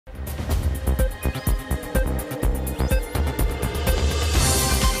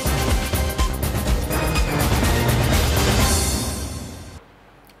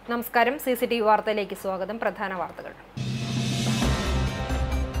നമസ്കാരം സിസിടിവി വാർത്തയിലേക്ക് സ്വാഗതം. പ്രധാന വാർത്തകൾ.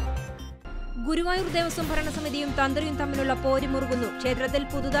 ഗുരുവായൂർ ദേവസ്വം ഭരണസമിതിയും തന്ത്രിയും തമ്മിലുള്ള പോരുമുറുകുന്നു. ക്ഷേത്രത്തിൽ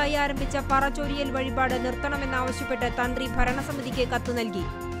പുതുതായി ആരംഭിച്ച പറചൊരിയൽ വഴിപാട് നിർത്തണമെന്നാവശ്യപ്പെട്ട് തന്ത്രി ഭരണസമിതിക്ക് കത്ത് നൽകി.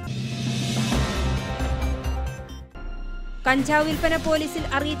 കഞ്ചാവ് വിൽപ്പന പോലീസിൽ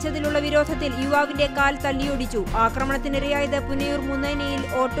അറിയിച്ചതിലുള്ള വിരോധത്തിൽ യുവാവിന്റെ കാൽ തല്ലിയൊടിച്ചു. ആക്രമണത്തിനിരയായത് പുനയൂർ മുന്നേനിയിൽ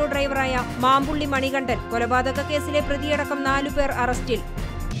ഓട്ടോ ഡ്രൈവറായ മാമ്പുള്ളി മണികണ്ഠൻ. കൊലപാതക കേസിലെ പ്രതിയടക്കം 4 പേർ അറസ്റ്റിൽ.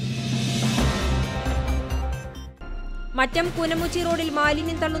 മറ്റം കുനമുച്ചി റോഡിൽ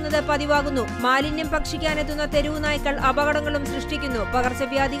മാലിന്യം തള്ളുന്നത് പതിവാകുന്നു. മാലിന്യം ഭക്ഷിക്കാനെത്തുന്ന തെരുവു നായ്ക്കൾ അപകടങ്ങളും സൃഷ്ടിക്കുന്നു.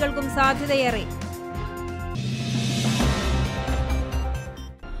 പകർച്ചവ്യാധികൾക്കും സാധ്യതയേറെ.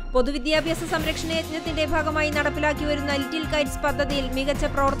 പൊതുവിദ്യാഭ്യാസ സംരക്ഷണ യജ്ഞത്തിന്റെ ഭാഗമായി നടപ്പിലാക്കി വരുന്ന ലിറ്റിൽ കൈറ്റ്സ് പദ്ധതിയിൽ മികച്ച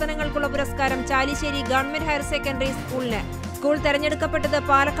പ്രവർത്തനങ്ങൾക്കുള്ള പുരസ്കാരം ചാലിശ്ശേരി ഗവൺമെന്റ് ഹയർ സെക്കൻഡറി സ്കൂളിന്. സ്കൂൾ തെരഞ്ഞെടുക്കപ്പെട്ടത്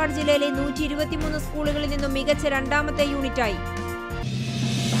പാലക്കാട് ജില്ലയിലെ 123 സ്കൂളുകളിൽ നിന്നും മികച്ച 2ാമത്തെ യൂണിറ്റായി.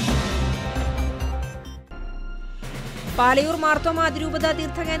 പാലയൂർ മാർത്തോമ അതിരൂപത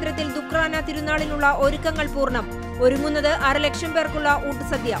തീർത്ഥകേന്ദ്രത്തിൽ ദുക്രാന തിരുനാളിനുള്ള ഒരുക്കങ്ങൾ പൂർണ്ണം. ഒരുങ്ങുന്നത് 1,00,000 പേർക്കുള്ള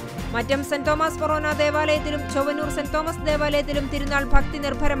ഊട്ടുസദ്യ. മറ്റം സെന്റ് തോമസ് ഫൊറോന ദേവാലയത്തിലും ചൊവ്വന്നൂർ സെന്റ് തോമസ് ദേവാലയത്തിലും തിരുനാൾ ഭക്തി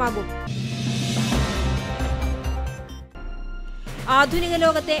നിർഭരമാകും. ആധുനിക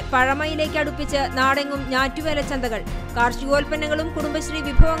ലോകത്തെ പഴമയിലേക്ക് അടുപ്പിച്ച് നാടെങ്ങും ഞാറ്റുവേല ചന്തകൾ. കാർഷികോൽപ്പന്നങ്ങളും കുടുംബശ്രീ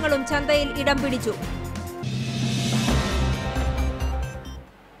വിഭവങ്ങളും ചന്തയിൽ ഇടം പിടിച്ചു.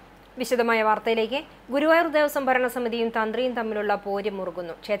 വിശദമായ വാർത്തയിലേക്ക്. ഗുരുവായൂർ ദേവസ്വം ഭരണസമിതിയും തന്ത്രിയും തമ്മിലുള്ള പോര്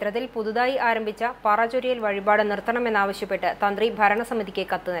മുറുകുന്നു. ക്ഷേത്രത്തിൽ പുതുതായി ആരംഭിച്ച പറചൊരിയൽ വഴിപാട് നിർത്തണമെന്നാവശ്യപ്പെട്ട് തന്ത്രി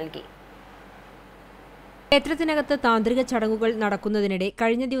ഭരണസമിതിക്ക് കത്ത് നൽകി. ക്ഷേത്രത്തിനകത്ത് താന്ത്രിക ചടങ്ങുകൾ നടക്കുന്നതിനിടെ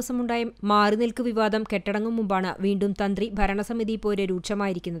കഴിഞ്ഞ ദിവസമുണ്ടായ മാറിനിൽക്ക് വിവാദം കെട്ടടങ്ങും മുമ്പാണ് വീണ്ടും തന്ത്രി ഭരണസമിതി പോര്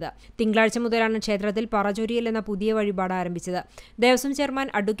രൂക്ഷമായിരിക്കുന്നത്. തിങ്കളാഴ്ച മുതലാണ് ക്ഷേത്രത്തിൽ പറചൊരിയൽ എന്ന പുതിയ വഴിപാട് ആരംഭിച്ചത്. Devaswom chairman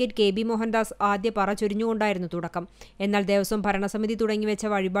advocate KB Mohandas ആദ്യ പറ ചൊരിഞ്ഞുകൊണ്ടായിരുന്നു തുടക്കം. എന്നാൽ ദേവസ്വം ഭരണസമിതി തുടങ്ങിവെച്ച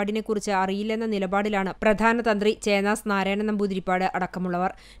വഴിപാടിനെക്കുറിച്ച് അറിയില്ലെന്ന നിലപാടിലാണ് പ്രധാന തന്ത്രി ചേനാസ് നാരായണ നമ്പൂതിരിപ്പാട്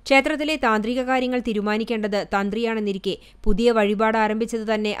അടക്കമുള്ളവർ. ക്ഷേത്രത്തിലെ താന്ത്രിക കാര്യങ്ങൾ തീരുമാനിക്കേണ്ടത് തന്ത്രിയാണെന്നിരിക്കെ പുതിയ വഴിപാട് ആരംഭിച്ചത്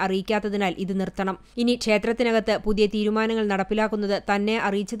തന്നെ അറിയിക്കാത്തതിനാൽ ഇത് നിർത്തണം. ഇനി ക്ഷേത്രത്തിനകത്ത് പുതിയ തീരുമാനങ്ങൾ നടപ്പിലാക്കുന്നത് തന്നെ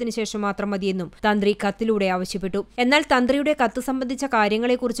അറിയിച്ചതിനു ശേഷം മാത്രം മതിയെന്നും തന്ത്രി കത്തിലൂടെ ആവശ്യപ്പെട്ടു. എന്നാൽ തന്ത്രിയുടെ കത്ത് സംബന്ധിച്ച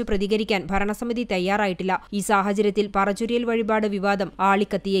കാര്യങ്ങളെക്കുറിച്ച് പ്രതികരിക്കാൻ ഭരണസമിതി തയ്യാറായിട്ടില്ല. ഈ സാഹചര്യത്തിൽ പറചൊരിയൽ വഴിപാട് വിവാദം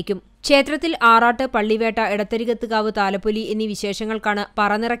ആളിക്കത്തിയേക്കും. ക്ഷേത്രത്തിൽ ആറാട്ട്, പള്ളിവേട്ട, എടത്തരികത്തുകാവ്, താലപ്പൊലി എന്നീ വിശേഷങ്ങൾക്കാണ്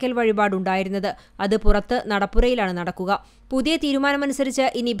പറനിറക്കൽ വഴിപാടുണ്ടായിരുന്നത്. അത് പുറത്ത് നടപ്പുരയിലാണ് നടക്കുക. പുതിയ തീരുമാനമനുസരിച്ച്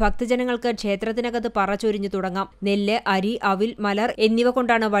ഇനി ഭക്തജനങ്ങൾക്ക് ക്ഷേത്രത്തിനകത്ത് പറ ചൊരിഞ്ഞു തുടങ്ങാം. നെല്ല്, അരി, അവിൽ, മലർ എന്നിവ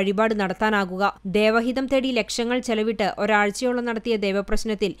കൊണ്ടാണ് വഴിപാട് നടത്താനാകുക. ദേവഹിതം തേടി ലക്ഷങ്ങൾ ചെലവിട്ട് ഒരാഴ്ചയോളം നടത്തിയ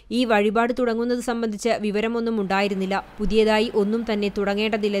ദേവപ്രശ്നത്തിൽ ഈ വഴിപാട് തുടങ്ങുന്നത് സംബന്ധിച്ച് വിവരമൊന്നും ഉണ്ടായിരുന്നില്ല. പുതിയതായി ഒന്നും തന്നെ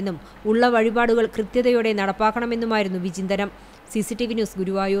തുടങ്ങേണ്ടതില്ലെന്നും ഉള്ള വഴിപാടുകൾ കൃത്യതയോടെ നടപ്പാക്കണമെന്നുമായിരുന്നു വിചിന്തനം. CCTV news,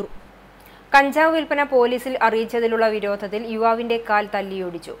 Guruvayur. കഞ്ചാവ് വിൽപ്പന പോലീസിൽ അറിയിച്ചതിലുള്ള വിരോധത്തിൽ യുവാവിന്റെ കാൽ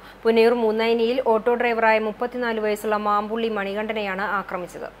തല്ലിയൊടിച്ചു. പുനയൂർ മുന്നേനിയിൽ ഓട്ടോ ഡ്രൈവറായ 34 വയസ്സുള്ള മാമ്പുള്ളി മണികണ്ഠനെയാണ്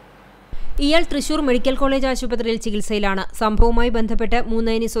ആക്രമിച്ചത്. ഇയാൾ തൃശൂർ മെഡിക്കൽ കോളേജ് ആശുപത്രിയിൽ ചികിത്സയിലാണ്. സംഭവവുമായി ബന്ധപ്പെട്ട്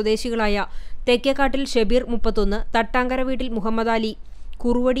മുന്നേനി സ്വദേശികളായ തെക്കേക്കാട്ടിൽ ഷബീർ 31, തട്ടാങ്കര വീട്ടിൽ മുഹമ്മദ് അലി,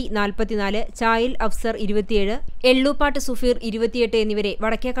 കുറുവടി 44, ചായിൽ അഫ്സർ 27, എള്ളൂപ്പാട്ട് സുഫീർ 28 എന്നിവരെ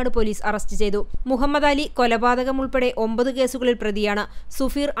വടക്കേക്കാട് പോലീസ് അറസ്റ്റ് ചെയ്തു. മുഹമ്മദ് അലി കൊലപാതകം ഉൾപ്പെടെ 9 കേസുകളിൽ പ്രതിയാണ്.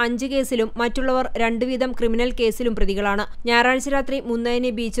 സുഫീർ 5 കേസിലും മറ്റുള്ളവർ 2 വീതം ക്രിമിനൽ കേസിലും പ്രതികളാണ്. ഞായറാഴ്ച രാത്രി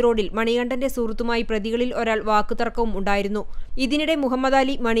മുന്നേനി ബീച്ച് റോഡിൽ മണികണ്ഠന്റെ സുഹൃത്തുമായി പ്രതികളിൽ ഒരാൾ വാക്കുതർക്കവും ഉണ്ടായിരുന്നു. ഇതിനിടെ മുഹമ്മദ്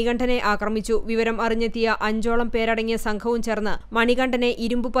അലി മണികണ്ഠനെ ആക്രമിച്ചു. വിവരം അറിഞ്ഞെത്തിയ 5ഓളം പേരടങ്ങിയ സംഘവും ചേർന്ന് മണികണ്ഠനെ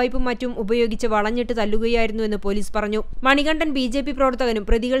ഇരുമ്പു പൈപ്പും മറ്റും ഉപയോഗിച്ച് വളഞ്ഞിട്ട് തല്ലുകയായിരുന്നുവെന്ന് പോലീസ് പറഞ്ഞു. മണികണ്ഠൻ BJP പ്രവർത്തകനും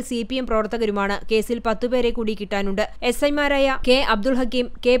പ്രതികൾ CPM പ്രവർത്തകരുമാണ്. കേസിൽ 10 പേരെ കൂടി കിട്ടാനുണ്ട്. SIമാരായ K Abdul Hakeem,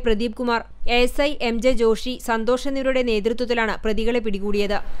 K Pradeep Kumar, ASI MJ Joshi, Santhosh എന്നിവരുടെ നേതൃത്വത്തിലാണ് പ്രതികളെ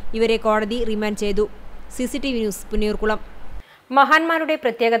പിടികൂടിയത്. ഇവരെ കോടതി റിമാൻഡ് ചെയ്തു. CCTV news, Punnayurkulam. മഹാന്മാരുടെ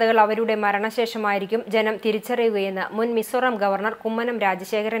പ്രത്യേകതകൾ അവരുടെ മരണശേഷമായിരിക്കും ജനം തിരിച്ചറിയുകയെന്ന് മുൻ മിസോറാം ഗവർണർ കുമ്മനം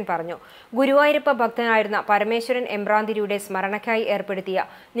രാജശേഖരൻ പറഞ്ഞു. ഗുരുവായൂരപ്പ ഭക്തനായിരുന്ന പരമേശ്വരൻ എമ്പ്രാന്തിരിയുടെ സ്മരണയ്ക്കായി ഏർപ്പെടുത്തിയ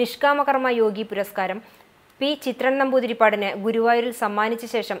നിഷ്കാമകർമ്മ യോഗി പുരസ്കാരം P ചിത്രൻ നമ്പൂതിരിപ്പാടിന് ഗുരുവായൂരിൽ സമ്മാനിച്ച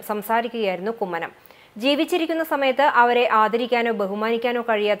ശേഷം സംസാരിക്കുകയായിരുന്നു കുമ്മനം. ജീവിച്ചിരിക്കുന്ന സമയത്ത് അവരെ ആദരിക്കാനോ ബഹുമാനിക്കാനോ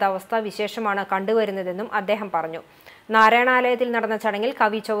കഴിയാത്ത അവസ്ഥാവിശേഷമാണ് കണ്ടുവരുന്നതെന്നും അദ്ദേഹം പറഞ്ഞു. നാരായണാലയത്തിൽ നടന്ന ചടങ്ങിൽ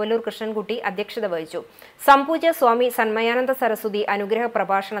കവി ചൊവ്വല്ലൂർ കൃഷ്ണൻകുട്ടി അധ്യക്ഷത വഹിച്ചു. സംപൂജ്യ സ്വാമി സന്മയാനന്ദ സരസ്വതി അനുഗ്രഹ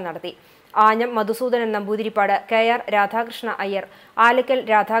പ്രഭാഷണം നടത്തി. ആഞ്ഞം മധുസൂദനൻ നമ്പൂതിരിപ്പാട്, KR രാധാകൃഷ്ണ അയ്യർ, ആലക്കൽ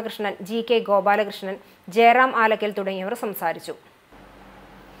രാധാകൃഷ്ണൻ, GK ഗോപാലകൃഷ്ണൻ, ജയറാം ആലക്കൽ തുടങ്ങിയവർ സംസാരിച്ചു.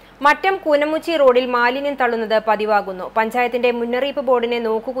 മറ്റം കൂനമുച്ചി റോഡിൽ മാലിന്യം തള്ളുന്നത് പതിവാകുന്നു. പഞ്ചായത്തിന്റെ മുന്നറിയിപ്പ് ബോർഡിനെ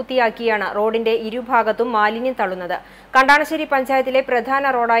നോക്കുകുത്തിയാക്കിയാണ് റോഡിന്റെ ഇരുഭാഗത്തും മാലിന്യം തള്ളുന്നത്. കണ്ടാണശ്ശേരി പഞ്ചായത്തിലെ പ്രധാന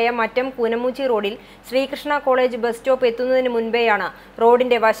റോഡായ മറ്റം കൂനമുച്ചി റോഡിൽ ശ്രീകൃഷ്ണ കോളേജ് ബസ് സ്റ്റോപ്പ് എത്തുന്നതിന് മുൻപേയാണ്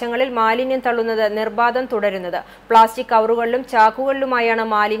റോഡിന്റെ വശങ്ങളിൽ മാലിന്യം തള്ളുന്നത് നിർബാധം തുടരുന്നത്. പ്ലാസ്റ്റിക് കവറുകളിലും ചാക്കുകളിലുമായാണ്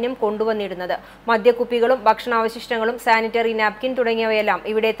മാലിന്യം കൊണ്ടുവന്നിടുന്നത്. മദ്യക്കുപ്പികളും ഭക്ഷണാവശിഷ്ടങ്ങളും സാനിറ്ററി നാപ്കിൻ തുടങ്ങിയവയെല്ലാം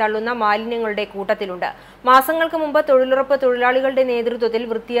ഇവിടെ തള്ളുന്ന മാലിന്യങ്ങളുടെ കൂട്ടത്തിലുണ്ട്. മാസങ്ങൾക്ക് മുമ്പ് തൊഴിലുറപ്പ് തൊഴിലാളികളുടെ നേതൃത്വത്തിൽ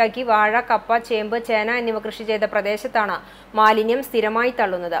വൃത്തിയാക്കി വാഴ, കപ്പ, ചേമ്പ്, ചേന എന്നിവ കൃഷി ചെയ്ത പ്രദേശത്താണ് മാലിന്യം സ്ഥിരമായി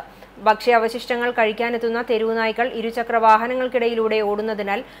തള്ളുന്നത്. ഭക്ഷ്യാവശിഷ്ടങ്ങൾ കഴിക്കാനെത്തുന്ന തെരുവുനായ്ക്കൾ ഇരുചക്ര വാഹനങ്ങൾക്കിടയിലൂടെ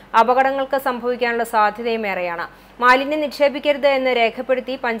ഓടുന്നതിനാൽ അപകടങ്ങൾക്ക് സംഭവിക്കാനുള്ള സാധ്യതയും ഏറെയാണ്. മാലിന്യം നിക്ഷേപിക്കരുത് എന്ന്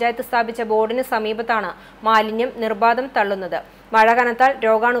രേഖപ്പെടുത്തി പഞ്ചായത്ത് സ്ഥാപിച്ച ബോർഡിന് സമീപത്താണ് മാലിന്യം നിർബാധം തള്ളുന്നത്. മഴ കനത്താൽ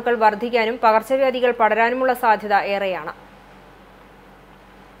രോഗാണുക്കൾ വർദ്ധിക്കാനും പകർച്ചവ്യാധികൾ പടരാനുമുള്ള സാധ്യത ഏറെയാണ്.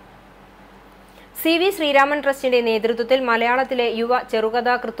 സി.വി. ശ്രീരാമൻ ട്രസ്റ്റിന്റെ നേതൃത്വത്തിൽ മലയാളത്തിലെ യുവ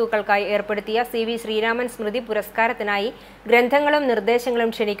ചെറുകഥാകൃത്തുക്കൾക്കായി ഏർപ്പെടുത്തിയ സി.വി. ശ്രീരാമൻ സ്മൃതി പുരസ്കാരത്തിനായി ഗ്രന്ഥങ്ങളും നിർദ്ദേശങ്ങളും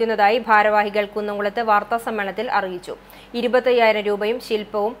ക്ഷണിക്കുന്നതായി ഭാരവാഹികൾ കുന്നംകുളത്ത് വാർത്താസമ്മേളനത്തിൽ അറിയിച്ചു. 25,000 രൂപയും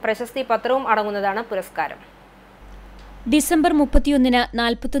ശില്പവും പ്രശസ്തി പത്രവും അടങ്ങുന്നതാണ് പുരസ്കാരം. ഡിസംബർ 31-ന്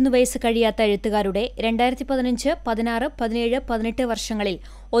 41 വയസ്സ് കഴിയാത്ത എഴുത്തുകാരുടെ 2015, 16, 17, 18 വർഷങ്ങളിൽ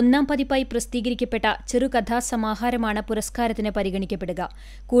ഒന്നാം പതിപ്പായി പ്രസിദ്ധീകരിക്കപ്പെട്ട ചെറുകഥാസമാഹാരമാണ് പുരസ്കാരത്തിന് പരിഗണിക്കപ്പെടുക.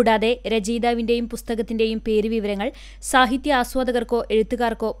 കൂടാതെ രചയിതാവിന്റെയും പുസ്തകത്തിന്റെയും പേരുവിവരങ്ങൾ സാഹിത്യ ആസ്വാദകർക്കോ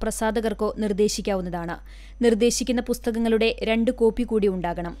എഴുത്തുകാർക്കോ പ്രസാധകർക്കോ നിർദ്ദേശിക്കാവുന്നതാണ്. നിർദ്ദേശിക്കുന്ന പുസ്തകങ്ങളുടെ 2 കോപ്പി കൂടി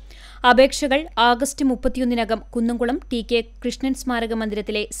ഉണ്ടാകണം. അപേക്ഷകൾ ആഗസ്റ്റ് 31-നകം കുന്നംകുളം ടി.കെ. കൃഷ്ണൻ സ്മാരക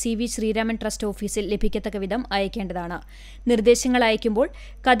മന്ദിരത്തിലെ സി.വി. ശ്രീരാമൻ ട്രസ്റ്റ് ഓഫീസിൽ ലഭിക്കത്തക്ക വിധം അയക്കേണ്ടതാണ്. നിർദ്ദേശങ്ങൾ അയക്കുമ്പോൾ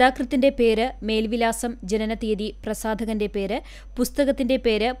കഥാകൃത്തിന്റെ പേര്, മേൽവിലാസം, ജനനതീയതി, പ്രസാധകന്റെ പേര്, പുസ്തകത്തിന്റെ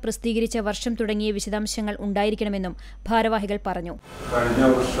പേര്, പ്രസിദ്ധീകരിച്ച വർഷം തുടങ്ങിയ വിശദാംശങ്ങൾ ഉണ്ടായിരിക്കണമെന്നും ഭാരവാഹികൾ പറഞ്ഞു. കഴിഞ്ഞ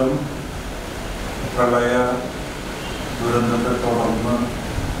വർഷം പ്രളയ ദുരന്തത്തെ തുടർന്ന്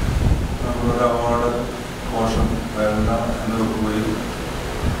നമ്മളൊരു അവാർഡ് കോഷം വേണ്ട എന്ന് വെക്കുകയും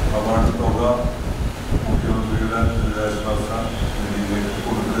അവാർഡ് തുക മുഖ്യമന്ത്രിയുടെ ദുരിതാശ്വാസ നിധിയിലേക്ക്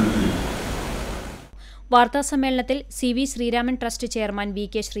കൊടുക്കുകയും ചെയ്തു. വാർത്താസമ്മേളനത്തിൽ CV. Sreeraman trust chairman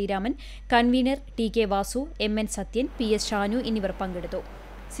VK. Sreeraman, convener TK. Vasu, എം.എൻ. Sathyan, PS. Shanu എന്നിവർ പങ്കെടുത്തു.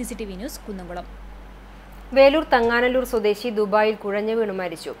 CCTV news Kunnamkulam. വേലൂർ തങ്ങാനല്ലൂർ സ്വദേശി ദുബായിൽ കുഴഞ്ഞു വീണു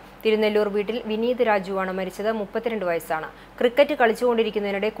മരിച്ചു. തിരുനെല്ലൂർ വീട്ടിൽ വിനീത് രാജുവാണ് മരിച്ചത്. 32 വയസ്സാണ്. ക്രിക്കറ്റ്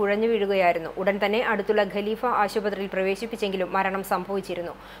കളിച്ചുകൊണ്ടിരിക്കുന്നതിനിടെ കുഴഞ്ഞു വീഴുകയായിരുന്നു. ഉടൻ തന്നെ അടുത്തുള്ള ഖലീഫ ആശുപത്രിയിൽ പ്രവേശിപ്പിച്ചെങ്കിലും മരണം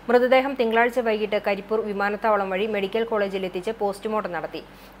സംഭവിച്ചിരുന്നു. മൃതദേഹം തിങ്കളാഴ്ച വൈകിട്ട് കരിപ്പൂർ വിമാനത്താവളം വഴി മെഡിക്കൽ കോളേജിൽ എത്തിച്ച് പോസ്റ്റ്മോർട്ടം നടത്തി.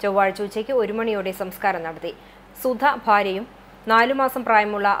 ചൊവ്വാഴ്ച ഉച്ചയ്ക്ക് 1 മണിയോടെ സംസ്കാരം നടത്തി. സുധ ഭാര്യയും 4 മാസം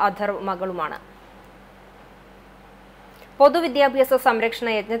പ്രായമുള്ള അഥർവ് മകളുമാണ്. പൊതുവിദ്യാഭ്യാസ സംരക്ഷണ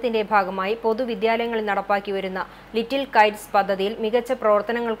യജ്ഞത്തിന്റെ ഭാഗമായി പൊതുവിദ്യാലയങ്ങളിൽ നടപ്പാക്കി വരുന്ന ലിറ്റിൽ കൈറ്റ്സ് പദ്ധതിയിൽ മികച്ച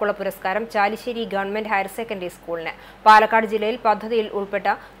പ്രവർത്തനങ്ങൾക്കുള്ള പുരസ്കാരം ചാലിശ്ശേരി ഗവൺമെന്റ് ഹയർ സെക്കൻഡറി സ്കൂളിന്. പാലക്കാട് ജില്ലയിൽ പദ്ധതിയിൽ ഉൾപ്പെട്ട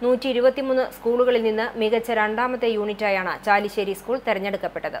 123 സ്കൂളുകളിൽ നിന്ന് മികച്ച 2ാമത്തെ യൂണിറ്റായാണ് ചാലിശ്ശേരി സ്കൂൾ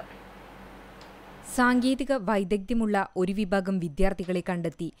തെരഞ്ഞെടുക്കപ്പെട്ടത്. സാങ്കേതിക വൈദഗ്ധ്യമുള്ള ഒരു വിഭാഗം വിദ്യാർത്ഥികളെ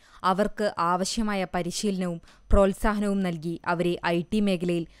കണ്ടെത്തി അവർക്ക് ആവശ്യമായ പരിശീലനവും പ്രോത്സാഹനവും നൽകി അവരെ IT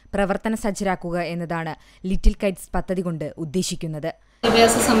മേഖലയിൽ പ്രവർത്തന സജ്ജരാക്കുക എന്നതാണ് ലിറ്റിൽ കൈറ്റ്സ് പദ്ധതി കൊണ്ട് ഉദ്ദേശിക്കുന്നത്.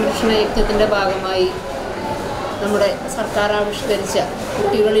 വിദ്യാഭ്യാസ സംരക്ഷണ യജ്ഞത്തിന്റെ ഭാഗമായി നമ്മുടെ സർക്കാർ ആവിഷ്കരിച്ച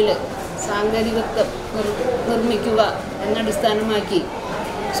കുട്ടികളിൽ സാങ്കേതികത്വം നിർമ്മിക്കുക എന്ന അടിസ്ഥാനമാക്കി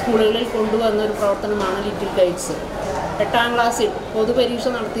സ്കൂളുകളിൽ കൊണ്ടുവന്ന ഒരു പ്രവർത്തനമാണ് ലിറ്റിൽ കൈറ്റ്സ്. 8ാം ക്ലാസ്സിൽ പൊതുപരീക്ഷ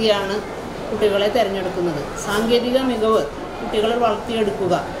നടത്തിയാണ് കുട്ടികളെ തിരഞ്ഞെടുക്കുന്നത്. സാങ്കേതിക മികവ് കുട്ടികളെ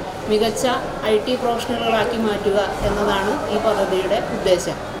വളർത്തിയെടുക്കുക, മികച്ച IT പ്രൊഫഷണലുകളാക്കി മാറ്റുക എന്നതാണ് ഈ പദ്ധതിയുടെ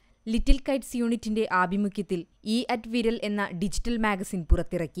ഉദ്ദേശം. ലിറ്റിൽ കൈറ്റ്സ് യൂണിറ്റിന്റെ ആഭിമുഖ്യത്തിൽ വിരൽ എന്ന ഡിജിറ്റൽ മാഗസിൻ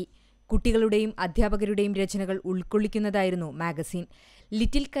പുറത്തിറക്കി. കുട്ടികളുടെയും അധ്യാപകരുടെയും രചനകൾ ഉൾക്കൊള്ളിക്കുന്നതായിരുന്നു മാഗസിൻ.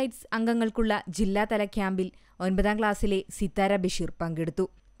 ലിറ്റിൽ കൈറ്റ്സ് അംഗങ്ങൾക്കുള്ള ജില്ലാതല ക്യാമ്പിൽ 9ാം ക്ലാസ്സിലെ സിത്താര ബഷീർ പങ്കെടുത്തു.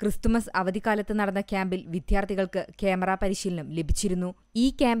 ക്രിസ്തുമസ് അവധിക്കാലത്ത് നടന്ന ക്യാമ്പിൽ വിദ്യാർത്ഥികൾക്ക് ക്യാമറ പരിശീലനം ലഭിച്ചിരുന്നു. ഈ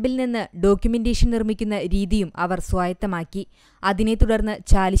ക്യാമ്പിൽ നിന്ന് ഡോക്യുമെന്റേഷൻ നിർമ്മിക്കുന്ന രീതിയും അവർ സ്വായത്തമാക്കി. അതിനെ തുടർന്ന്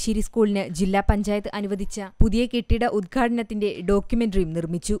ചാലിശ്ശേരി സ്കൂളിന് ജില്ലാ പഞ്ചായത്ത് അനുവദിച്ച പുതിയ കെട്ടിട ഉദ്ഘാടനത്തിന്റെ ഡോക്യുമെന്ററിയും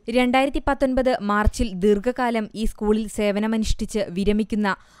നിർമ്മിച്ചു. 2019 മാർച്ചിൽ ദീർഘകാലം ഈ സ്കൂളിൽ സേവനമനുഷ്ഠിച്ച്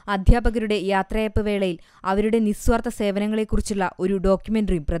വിരമിക്കുന്ന അധ്യാപകരുടെ യാത്രയയപ്പ് വേളയിൽ അവരുടെ നിസ്വാർത്ഥ സേവനങ്ങളെക്കുറിച്ചുള്ള ഒരു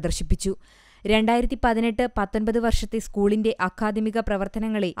ഡോക്യുമെന്ററിയും പ്രദർശിപ്പിച്ചു. 2018-19 വർഷത്തെ സ്കൂളിന്റെ അക്കാദമിക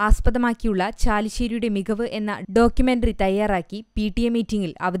പ്രവർത്തനങ്ങളെ ആസ്പദമാക്കിയുള്ള ചാലിശ്ശേരിയുടെ മികവ് എന്ന ഡോക്യുമെന്ററി തയ്യാറാക്കി PTA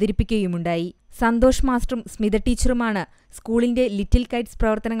മീറ്റിംഗിൽ അവതരിപ്പിക്കുകയുമുണ്ടായി. സന്തോഷ് മാസ്റ്ററും സ്മിത ടീച്ചറുമാണ് സ്കൂളിന്റെ ലിറ്റിൽ കൈറ്റ്സ്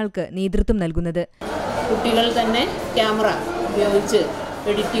പ്രവർത്തനങ്ങൾക്ക് നേതൃത്വം നൽകുന്നത്. കുട്ടികൾ തന്നെ ക്യാമറ ഉപയോഗിച്ച്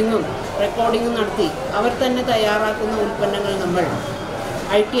എഡിറ്റിങ്ങും റെക്കോർഡിങ്ങും നടത്തി അവർ തന്നെ തയ്യാറാക്കുന്ന ഉൽപ്പന്നങ്ങൾ നമ്മൾ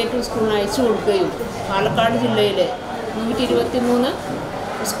ITA2 സ്കൂളിന് അയച്ചു കൊടുക്കുകയും പാലക്കാട് ജില്ലയിലെ 123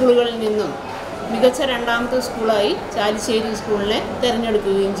 സ്കൂളുകളിൽ നിന്നും മികച്ച രണ്ടാമത്തെ സ്കൂളായി ചാലിശ്ശേരി സ്കൂളിനെ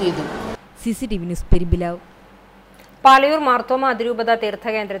തിരഞ്ഞെടുക്കുകയും ചെയ്തു. CCTV news Perumpilavu. പാലയൂർ മാർത്തോമ അതിരൂപത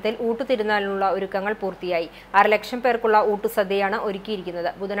തീർത്ഥകേന്ദ്രത്തിൽ ഊട്ടുതിരുനാളിനുള്ള ഒരുക്കങ്ങൾ പൂർത്തിയായി. 1,00,000 പേർക്കുള്ള ഊട്ടുസദ്യയാണ് ഒരുക്കിയിരിക്കുന്നത്.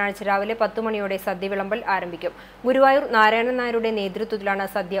 ബുധനാഴ്ച രാവിലെ 10 മണിയോടെ സദ്യ വിളമ്പൽ ആരംഭിക്കും. ഗുരുവായൂർ നാരായണൻ നായരുടെ നേതൃത്വത്തിലാണ്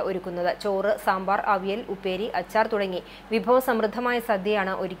സദ്യ ഒരുക്കുന്നത്. ചോറ്, സാമ്പാർ, അവിയൽ, ഉപ്പേരി, അച്ചാർ തുടങ്ങി വിഭവസമൃദ്ധമായ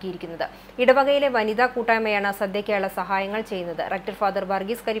സദ്യയാണ് ഒരുക്കിയിരിക്കുന്നത്. ഇടവകയിലെ വനിതാ കൂട്ടായ്മയാണ് സദ്യയ്ക്കുള്ള സഹായങ്ങൾ ചെയ്യുന്നത്. Rector father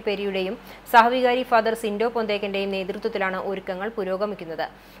Varghese കരിപ്പേരിയുടെയും സഹവികാരി father Sindo പൊന്തേക്കന്റെയും നേതൃത്വത്തിലാണ് ഒരുക്കങ്ങൾ പുരോഗമിക്കുന്നത്.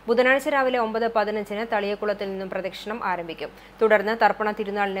 ബുധനാഴ്ച രാവിലെ 9:15 തളിയക്കുളത്തിൽ നിന്നും പ്രദക്ഷിണം ആരംഭിക്കും. തുടർന്ന് തർപ്പണ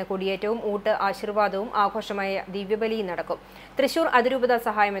തിരുനാളിന് കൊടിയേറ്റവും ഊട്ട് ആശീർവാദവും ആഘോഷമായ ദിവ്യബലിയും നടക്കും. തൃശൂർ അതിരൂപത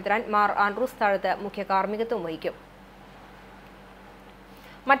സഹായമെത്രാൻ മാർ ആൻഡ്രൂസ് താഴത്ത് മുഖ്യ കാർമ്മികത്വം വഹിക്കും.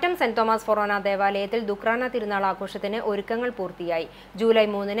 മറ്റം സെന്റ് തോമസ് ഫൊറോന ദേവാലയത്തിൽ ദുക്രാന തിരുനാൾ ആഘോഷത്തിന് ഒരുക്കങ്ങൾ പൂർത്തിയായി. ജൂലൈ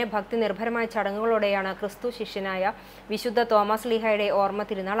 3 ഭക്തി നിർഭരമായ ചടങ്ങുകളോടെയാണ് ക്രിസ്തു ശിഷ്യനായ വിശുദ്ധ തോമസ് ലീഹയുടെ ഓർമ്മ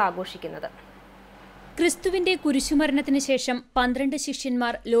തിരുനാൾ ആഘോഷിക്കുന്നത്. ക്രിസ്തുവിന്റെ കുരിശുമരണത്തിന് ശേഷം 12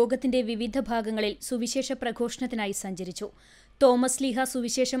 ശിഷ്യന്മാർ ലോകത്തിന്റെ വിവിധ ഭാഗങ്ങളിൽ സുവിശേഷ പ്രഘോഷണത്തിനായി സഞ്ചരിച്ചു. തോമസ് ലീഹ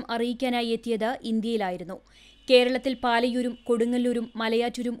സുവിശേഷം അറിയിക്കാനായി എത്തിയത് ഇന്ത്യയിലായിരുന്നു. കേരളത്തിൽ പാലയൂരും കൊടുങ്ങല്ലൂരും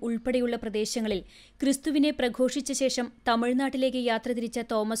മലയാറ്റൂരും ഉൾപ്പെടെയുള്ള പ്രദേശങ്ങളിൽ ക്രിസ്തുവിനെ പ്രഘോഷിച്ച ശേഷം തമിഴ്നാട്ടിലേക്ക് യാത്ര തിരിച്ച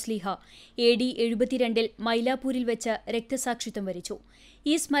തോമസ് ലീഹ AD 72 മൈലാപ്പൂരിൽ വെച്ച് രക്തസാക്ഷിത്വം വരിച്ചു.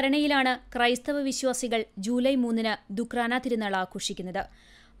 ഈ സ്മരണയിലാണ് ക്രൈസ്തവ വിശ്വാസികൾ ജൂലൈ 3 ദുക്രാന തിരുനാൾ ആഘോഷിക്കുന്നത്.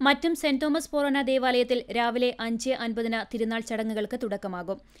 മറ്റം സെന്റ് തോമസ് ഫൊറോന ദേവാലയത്തിൽ രാവിലെ 5:50 തിരുനാൾ ചടങ്ങുകൾക്ക്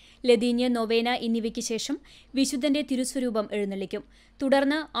തുടക്കമാകും. ലതീഞ്ഞ്, നൊവേന എന്നിവയ്ക്ക് ശേഷം വിശുദ്ധന്റെ തിരുസ്വരൂപം എഴുന്നള്ളിക്കും.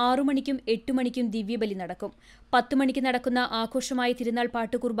 തുടർന്ന് 6 മണിക്കും 8 മണിക്കും ദിവ്യബലി നടക്കും. 10 മണിക്ക് നടക്കുന്ന ആഘോഷമായ തിരുനാൾ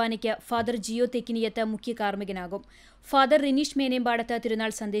പാട്ടുകുർബാനയ്ക്ക് ഫാദർ ജിയോ തെക്കിനിയത്ത് മുഖ്യ കാർമ്മികനാകും. ഫാദർ റിനീഷ് മേനേമ്പാടത്ത്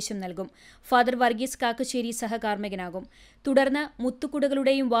തിരുനാൾ സന്ദേശം നൽകും. ഫാദർ വർഗീസ് കാക്കശ്ശേരി സഹകാർമ്മികനാകും. തുടർന്ന്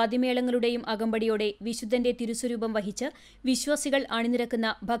മുത്തുകുടകളുടെയും വാദ്യമേളങ്ങളുടെയും അകമ്പടിയോടെ വിശുദ്ധന്റെ തിരുസ്വരൂപം വഹിച്ച് വിശ്വാസികൾ അണിനിരക്കുന്ന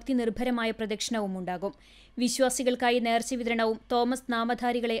ഭക്തി നിർഭരമായ പ്രദക്ഷിണവും ഉണ്ടാകും. വിശ്വാസികൾക്കായി നേർച്ച വിതരണവും തോമസ്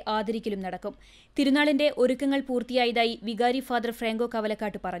നാമധാരികളെ ആദരിക്കലും നടക്കും. തിരുനാളിന്റെ ഒരുക്കങ്ങൾ പൂർത്തിയായതായി വികാരി ഫാദർ ഫ്രാങ്കോ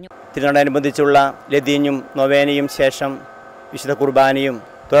കവലക്കാട്ട് പറഞ്ഞു. തിരുനാളനുബന്ധിച്ചുള്ള ലതീഞ്ഞും നൊവേനയും ശേഷം വിശുദ്ധ കുർബാനയും,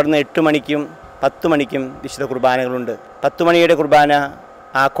 തുടർന്ന് 8 മണിക്കും 10 മണിക്കും വിശുദ്ധ കുർബാനകളുണ്ട്. 10 മണിയുടെ കുർബാന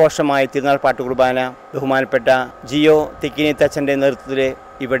ആഘോഷമായ തിരുനാൾ പാട്ട് കുർബാന ബഹുമാനപ്പെട്ട ജിയോ തെക്കിനിത്തച്ഛൻ്റെ നേതൃത്വത്തിൽ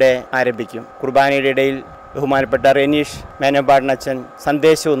ഇവിടെ ആരംഭിക്കും. കുർബാനയുടെ ഇടയിൽ ബഹുമാനപ്പെട്ട റെനീഷ് മേനമ്പാടനച്ഛൻ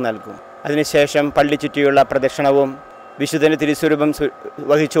സന്ദേശവും നൽകും. അതിനുശേഷം പള്ളി ചുറ്റിയുള്ള പ്രദക്ഷിണവും വിശുദ്ധന് തിരുസ്വരൂപം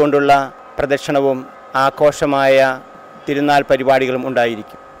വഹിച്ചുകൊണ്ടുള്ള പ്രദക്ഷിണവും ആഘോഷമായ തിരുനാൾ പരിപാടികളും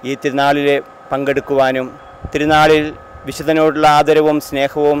ഉണ്ടായിരിക്കും. ഈ തിരുനാളിൽ പങ്കെടുക്കുവാനും തിരുനാളിൽ വിശുദ്ധനോടുള്ള ആദരവും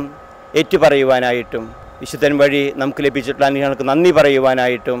സ്നേഹവും ഏറ്റുപറയുവാനായിട്ടും വിശുദ്ധൻ വഴി നമുക്ക് ലഭിച്ചിട്ടുള്ള അനുഗ്രഹങ്ങൾക്ക് നന്ദി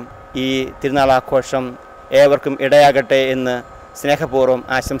പറയുവാനായിട്ടും ഈ തിരുനാൾ ആഘോഷം ഏവർക്കും ഇടയാകട്ടെ എന്ന് സ്നേഹപൂർവ്വം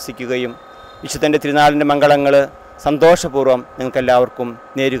ആശംസിക്കുകയും വിശുദ്ധൻ്റെ തിരുനാളിൻ്റെ മംഗളങ്ങൾ സന്തോഷപൂർവ്വം നിങ്ങൾക്കെല്ലാവർക്കും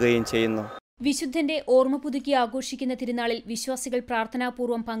നേരുകയും ചെയ്യുന്നു. വിശുദ്ധന്റെ ഓർമ്മ പുതുക്കി ആഘോഷിക്കുന്ന തിരുനാളിൽ വിശ്വാസികൾ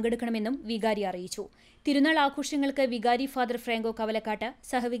പ്രാർത്ഥനാപൂർവ്വം പങ്കെടുക്കണമെന്നും വികാരി അറിയിച്ചു. തിരുനാൾ ആഘോഷങ്ങൾക്ക് വികാരി father Franco Kavalakkat,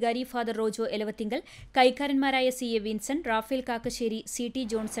 സഹവികാരി father Rojo Elavathinkal, കൈക്കാരന്മാരായ CA Vincent, Rafale Kakkassery, CT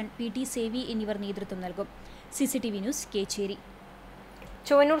Johnson, PT സേവി എന്നിവർ നേതൃത്വം നൽകും. CCTV news Kecheri.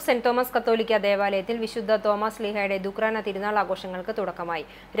 Chowwannur saint Thomas കത്തോലിക്ക ദേവാലയത്തിൽ വിശുദ്ധ തോമസ് ലീഹയുടെ ദുക്രാന തിരുനാൾ ആഘോഷങ്ങൾക്ക് തുടക്കമായി.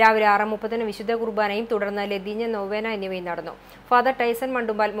 രാവിലെ 6:30 വിശുദ്ധ കുർബാനയും തുടർന്ന് ലതീഞ്ഞ്, നൊവേന എന്നിവയും നടന്നു. ഫാദർ ടൈസൺ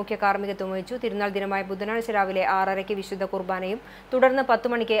മണ്ടുമ്പാൽ മുഖ്യ കാർമ്മികത്വം വഹിച്ചു. തിരുനാൾ ദിനമായ ബുധനാഴ്ച രാവിലെ 6:30 വിശുദ്ധ കുർബാനയും തുടർന്ന്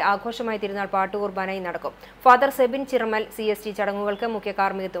 10 മണിക്ക് ആഘോഷമായ തിരുനാൾ പാട്ടുകുർബാനയും നടക്കും. ഫാദർ സെബിൻ ചിറമൽ CST ചടങ്ങുകൾക്ക് മുഖ്യ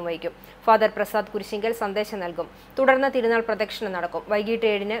കാർമ്മികത്വം വഹിക്കും. ഫാദർ പ്രസാദ് കുരിശിങ്കൽ സന്ദേശം നൽകും. തുടർന്ന് തിരുനാൾ പ്രദക്ഷിണം നടക്കും. വൈകിട്ട്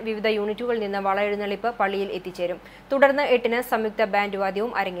 7 വിവിധ യൂണിറ്റുകളിൽ നിന്ന് വളയെഴുന്നള്ളിപ്പ് പള്ളിയിൽ എത്തിച്ചേരും. തുടർന്ന് 8 സംയുക്ത ബാൻഡ്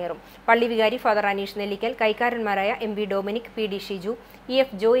വാദ്യവും അരങ്ങേറും. പള്ളി വികാരി father Aneesh Nellickal, കൈക്കാരന്മാരായ MV Dominic, PD Shiju, EF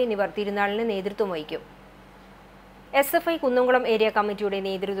Joy എന്നിവർ തിരുനാളിന് നേതൃത്വം വഹിക്കും. SFI കുന്നംകുളം ഏരിയ കമ്മിറ്റിയുടെ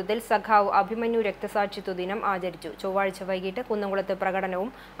നേതൃത്വത്തിൽ സഖാവ് അഭിമന്യു രക്തസാക്ഷിത്വ ദിനം ആചരിച്ചു. ചൊവ്വാഴ്ച വൈകിട്ട് കുന്നംകുളത്ത് പ്രകടനവും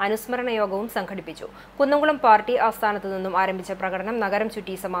അനുസ്മരണ യോഗവും സംഘടിപ്പിച്ചു. കുന്നംകുളം പാർട്ടി ആസ്ഥാനത്തു നിന്നും ആരംഭിച്ച പ്രകടനം നഗരം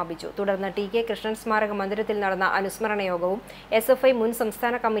ചുറ്റി സമാപിച്ചു. തുടർന്ന് TK കൃഷ്ണൻ സ്മാരക മന്ദിരത്തിൽ നടന്ന അനുസ്മരണ യോഗവും SFI മുൻ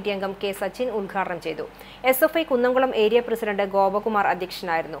സംസ്ഥാന കമ്മിറ്റി അംഗം K സച്ചിൻ ഉദ്ഘാടനം ചെയ്തു. SFI Kunnamkulam area president Gopakumar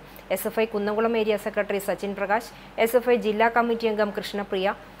അധ്യക്ഷനായിരുന്നു. SFI Kunnamkulam area secretary Sachin Prakash, SFI ജില്ലാ കമ്മിറ്റി അംഗം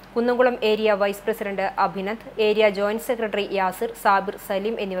Krishnapriya, Kunnamkulam area vice president Abhinand, area joint secretary Yasir, Sabir,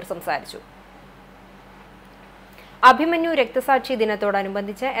 Saleem എന്നിവർ സംസാരിച്ചു. അഭിമന്യു രക്തസാക്ഷി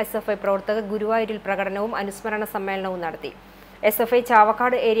ദിനത്തോടനുബന്ധിച്ച് SFI പ്രവർത്തകർ ഗുരുവായൂരിൽ പ്രകടനവും അനുസ്മരണ സമ്മേളനവും നടത്തി. SFI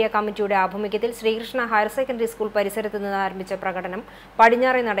ചാവക്കാട് ഏരിയ കമ്മിറ്റിയുടെ ആഭിമുഖ്യത്തിൽ ശ്രീകൃഷ്ണ ഹയർ സെക്കൻഡറി സ്കൂൾ പരിസരത്ത് നിന്ന് ആരംഭിച്ച പ്രകടനം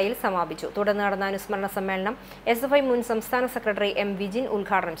പടിഞ്ഞാറേ നടയിൽ സമാപിച്ചു. തുടർന്ന് നടന്ന അനുസ്മരണ സമ്മേളനം SFI മുൻ സംസ്ഥാന സെക്രട്ടറി M വിജിൻ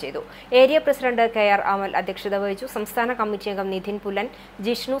ഉദ്ഘാടനം ചെയ്തു. ഏരിയ പ്രസിഡന്റ് KR അമൽ അധ്യക്ഷത വഹിച്ചു. സംസ്ഥാന കമ്മിറ്റി അംഗം നിധിൻ പുല്ലൻ,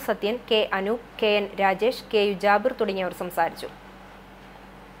 Jishnu Sathyan, K Anoop, KN Rajesh, KU Jabir തുടങ്ങിയവർ സംസാരിച്ചു.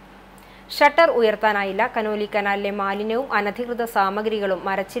 ഷട്ടർ ഉയർത്താനായില്ല. കനോലി കനാലിലെ മാലിന്യവും അനധികൃത സാമഗ്രികളും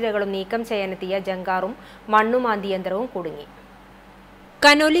മരച്ചിലകളും നീക്കം ചെയ്യാനെത്തിയ ജങ്കാറും മണ്ണുമാന്തി യന്ത്രവും കുടുങ്ങി.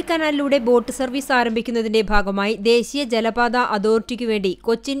 കനോലി കനാലിലൂടെ ബോട്ട് സർവീസ് ആരംഭിക്കുന്നതിന്റെ ഭാഗമായി ദേശീയ ജലപാത അതോറിറ്റിക്കു വേണ്ടി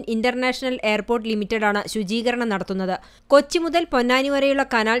കൊച്ചിൻ ഇന്റർനാഷണൽ എയർപോർട്ട് ലിമിറ്റഡാണ് ശുചീകരണം നടത്തുന്നത്. കൊച്ചി മുതൽ പൊന്നാനി വരെയുള്ള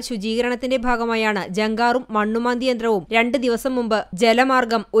കനാൽ ശുചീകരണത്തിന്റെ ഭാഗമായാണ് ജങ്കാറും മണ്ണുമാന്തി യന്ത്രവും 2 ദിവസം മുമ്പ്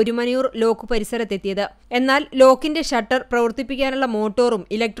ജലമാർഗം ഒരുമനയൂർ ലോക്ക് പരിസരത്തെത്തിയത്. എന്നാൽ ലോക്കിന്റെ ഷട്ടർ പ്രവർത്തിപ്പിക്കാനുള്ള മോട്ടോറും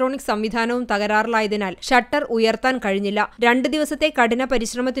ഇലക്ട്രോണിക് സംവിധാനവും തകരാറിലായതിനാൽ ഷട്ടർ ഉയർത്താൻ കഴിഞ്ഞില്ല. 2 ദിവസത്തെ കഠിന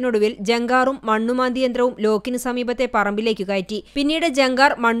പരിശ്രമത്തിനൊടുവിൽ ജങ്കാറും മണ്ണുമാന്തി യന്ത്രവും ലോക്കിന് സമീപത്തെ പറമ്പിലേക്ക് കയറ്റി. പിന്നീട്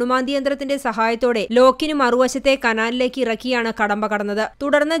ജങ്കാർ മണ്ണുമാന്തി യന്ത്രത്തിന്റെ സഹായത്തോടെ ലോക്കിന് മറുവശത്തെ കനാലിലേക്ക് ഇറക്കിയാണ് കടമ്പ കടന്നത്.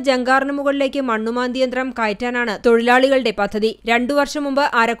 തുടർന്ന് ജങ്കാറിന് മുകളിലേക്ക് മണ്ണുമാന്തി യന്ത്രം കയറ്റാനാണ് തൊഴിലാളികളുടെ പദ്ധതി. 2 വർഷം മുമ്പ്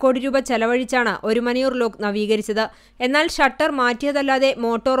 1/2 കോടി രൂപ ചെലവഴിച്ചാണ് ഒരുമനയൂർ ലോക്ക് നവീകരിച്ചത്. എന്നാൽ ഷട്ടർ മാറ്റിയതല്ലാതെ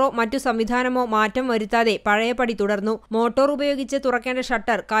മോട്ടോറോ മറ്റു സംവിധാനമോ മാറ്റം വരുത്താതെ പഴയപടി തുടർന്നു. മോട്ടോർ ഉപയോഗിച്ച് തുറക്കേണ്ട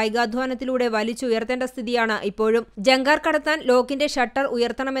ഷട്ടർ കായികാധ്വാനത്തിലൂടെ വലിച്ചുയർത്തേണ്ട സ്ഥിതിയാണ് ഇപ്പോഴും. ജങ്കാർ കടത്താൻ ലോക്കിന്റെ ഷട്ടർ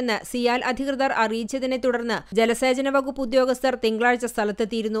ഉയർത്തണമെന്ന് സിയാൽ അധികൃതർ അറിയിച്ചതിനെ തുടർന്ന് ജലസേചന വകുപ്പ് ഉദ്യോഗസ്ഥർ തിങ്കളാഴ്ച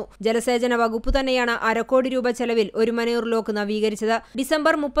സ്ഥലത്തെത്തിയിരുന്നു. ജലസേചന വകുപ്പ് തന്നെയാണ് 1/2 കോടി രൂപ ചെലവിൽ ഒരുമനയൂർ ലോക്ക് നവീകരിച്ചത്.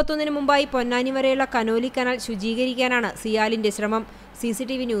 ഡിസംബർ 31 മുമ്പായി പൊന്നാനി വരെയുള്ള കനോലി കനാൽ ശുചീകരിക്കാനാണ് സിയാലിന്റെ ശ്രമം.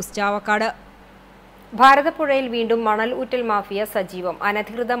 CCTV news Chavakkad. ഭാരതപ്പുഴയിൽ വീണ്ടും മണൽ ഊറ്റൽ മാഫിയ സജീവം.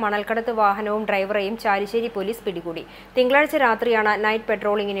 അനധികൃത മണൽക്കടത്ത് വാഹനവും ഡ്രൈവറെയും ചാലിശ്ശേരി പോലീസ് പിടികൂടി. തിങ്കളാഴ്ച രാത്രിയാണ് നൈറ്റ്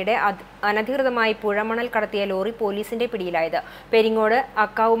പെട്രോളിംഗിനിടെ അനധികൃതമായി പുഴമണൽ കടത്തിയ ലോറി പോലീസിന്റെ പിടിയിലായത്. പെരിങ്ങോട്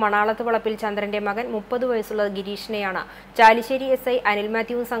അക്കാവ് മണാളത്ത് വളപ്പിൽ ചന്ദ്രന്റെ മകൻ 30 വയസ്സുള്ള ഗിരീഷിനെയാണ് ചാലിശ്ശേരി SI അനിൽ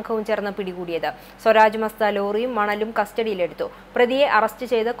മാത്യുവും സംഘവും ചേർന്ന് പിടികൂടിയത്. സ്വരാജ് മസ്ത ലോറിയും മണലും കസ്റ്റഡിയിലെടുത്തു. പ്രതിയെ അറസ്റ്റ്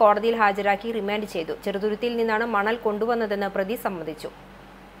ചെയ്ത് കോടതിയിൽ ഹാജരാക്കി റിമാൻഡ് ചെയ്തു. ചെറുതുരുത്തിയിൽ നിന്നാണ് മണൽ കൊണ്ടുവന്നതെന്ന് പ്രതി സമ്മതിച്ചു.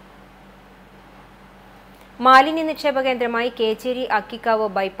 മാലിന്യ നിക്ഷേപ കേന്ദ്രമായി Kecheri Akkikkavu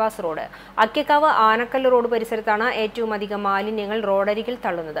bypass road. Akkikkavu Anakkallu road പരിസരത്താണ് ഏറ്റവും അധികം മാലിന്യങ്ങൾ റോഡരികിൽ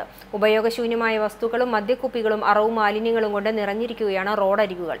തള്ളുന്നത്. ഉപയോഗശൂന്യമായ വസ്തുക്കളും മദ്യക്കുപ്പികളും അറവും മാലിന്യങ്ങളും കൊണ്ട് നിറഞ്ഞിരിക്കുകയാണ്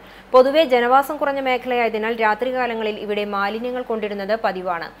റോഡരികുകൾ. പൊതുവെ ജനവാസം കുറഞ്ഞ മേഖലയായതിനാൽ രാത്രികാലങ്ങളിൽ ഇവിടെ മാലിന്യങ്ങൾ കൊണ്ടിടുന്നത്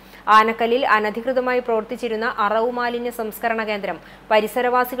പതിവാണ്. ആനക്കല്ലിൽ അനധികൃതമായി പ്രവർത്തിച്ചിരുന്ന അറവു മാലിന്യ സംസ്കരണ കേന്ദ്രം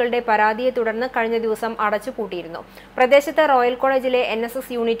പരിസരവാസികളുടെ പരാതിയെ തുടർന്ന് കഴിഞ്ഞ ദിവസം അടച്ചുപൂട്ടിയിരുന്നു. പ്രദേശത്ത് റോയൽ കോളേജിലെ NSS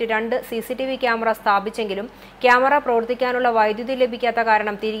unit 2 CCTV camera സ്ഥാപിച്ചെങ്കിലും camera പ്രവർത്തിക്കാനുള്ള വൈദ്യുതി ലഭിക്കാത്ത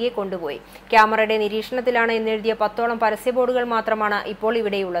കാരണം തിരികെ കൊണ്ടുപോയി. ക്യാമറയുടെ നിരീക്ഷണത്തിലാണ് എന്നെഴുതിയ 10ഓളം പരസ്യ ബോർഡുകൾ മാത്രമാണ് ഇപ്പോൾ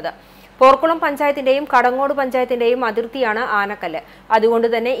ഇവിടെയുള്ളത്. പോർക്കുളം പഞ്ചായത്തിന്റെയും കടങ്ങോട് പഞ്ചായത്തിന്റെയും അതിർത്തിയാണ് ആനക്കല്ല്. അതുകൊണ്ട്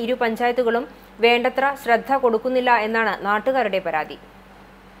തന്നെ ഇരു പഞ്ചായത്തുകളും വേണ്ടത്ര ശ്രദ്ധ കൊടുക്കുന്നില്ല എന്നാണ് നാട്ടുകാരുടെ പരാതി.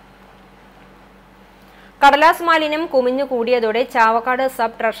 കടലാസ് മാലിന്യം കുമിഞ്ഞു കൂടിയതോടെ ചാവക്കാട്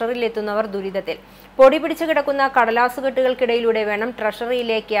സബ് ട്രഷറിയിലെത്തുന്നവർ ദുരിതത്തിൽ. പൊടി പിടിച്ചു കിടക്കുന്ന കടലാസ് കെട്ടുകൾക്കിടയിലൂടെ വേണം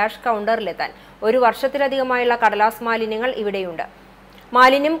ട്രഷറിയിലെ ക്യാഷ് കൗണ്ടറിലെത്താൻ. 1 വർഷത്തിലധികമായുള്ള കടലാസ് മാലിന്യങ്ങൾ ഇവിടെയുണ്ട്.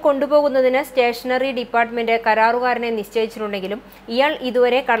 മാലിന്യം കൊണ്ടുപോകുന്നതിന് സ്റ്റേഷനറി ഡിപ്പാർട്ട്മെന്റ് കരാറുകാരനെ നിശ്ചയിച്ചിട്ടുണ്ടെങ്കിലും ഇയാൾ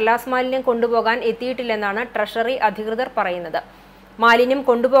ഇതുവരെ കടലാസ് മാലിന്യം കൊണ്ടുപോകാൻ എത്തിയിട്ടില്ലെന്നാണ് ട്രഷറി അധികൃതർ പറയുന്നത്. മാലിന്യം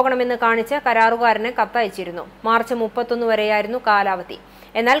കൊണ്ടുപോകണമെന്ന് കാണിച്ച് കരാറുകാരന് കത്തയച്ചിരുന്നു. മാർച്ച് 31 വരെയായിരുന്നു കാലാവധി.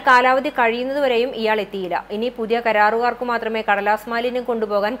 എന്നാൽ കാലാവധി കഴിയുന്നതുവരെയും ഇയാൾ എത്തിയില്ല. ഇനി പുതിയ കരാറുകാർക്ക് മാത്രമേ കടലാസ് മാലിന്യം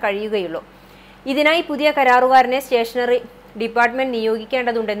കൊണ്ടുപോകാൻ കഴിയുകയുള്ളൂ. ഇതിനായി പുതിയ കരാറുകാരനെ സ്റ്റേഷനറി ഡിപ്പാർട്ട്മെന്റ്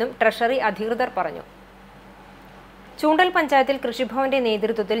നിയോഗിക്കേണ്ടതുണ്ടെന്നും ട്രഷറി അധികൃതർ പറഞ്ഞു. ചൂണ്ടൽ പഞ്ചായത്തിൽ കൃഷിഭവന്റെ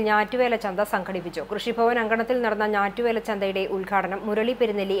നേതൃത്വത്തിൽ ഞാറ്റുവേല ചന്ത സംഘടിപ്പിച്ചു. കൃഷിഭവൻ അങ്കണത്തിൽ നടന്ന ഞാറ്റുവേല ചന്തയുടെ ഉദ്ഘാടനം മുരളി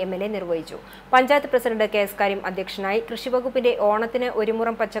പെരുന്നെല്ലി MLA നിർവഹിച്ചു. പഞ്ചായത്ത് പ്രസിഡന്റ് KS കാര്യം അധ്യക്ഷനായി. കൃഷിവകുപ്പിന്റെ ഓണത്തിന് ഒരു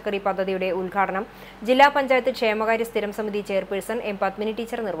മുറം പച്ചക്കറി പദ്ധതിയുടെ ഉദ്ഘാടനം ജില്ലാ പഞ്ചായത്ത് ക്ഷേമകാര്യ സ്ഥിരം സമിതി ചെയർപേഴ്സൺ M പത്മിനി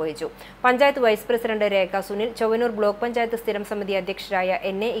ടീച്ചർ നിർവഹിച്ചു. പഞ്ചായത്ത് വൈസ് പ്രസിഡന്റ് രേഖ സുനിൽ, ചൊവ്വനൂർ ബ്ലോക്ക് പഞ്ചായത്ത് സ്ഥിരം സമിതി അധ്യക്ഷരായ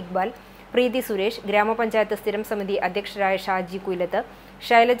NA ഇക്ബാൽ, പ്രീതി സുരേഷ്, ഗ്രാമപഞ്ചായത്ത് സ്ഥിരം സമിതി അധ്യക്ഷരായ Shaji കുയിലത്ത്,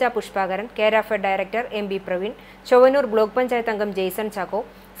 Shailaja Pushpakaran, Kerafed director MB Praveen, Chowwanur block panchayat അംഗം Jason Chacko,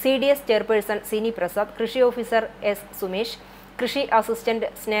 CDS chairperson Sini Prasad, കൃഷി ഓഫീസർ S സുമേഷ്, കൃഷി അസിസ്റ്റന്റ്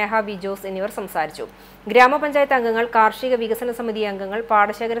സ്നേഹ വി ജോസ് എന്നിവർ സംസാരിച്ചു. ഗ്രാമപഞ്ചായത്ത് അംഗങ്ങൾ, കാർഷിക വികസന സമിതി അംഗങ്ങൾ,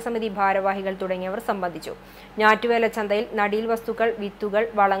 പാടശേഖര സമിതി ഭാരവാഹികൾ തുടങ്ങിയവർ സംബന്ധിച്ചു. ഞാറ്റുവേല ചന്തയിൽ നടീൽ വസ്തുക്കൾ, വിത്തുകൾ,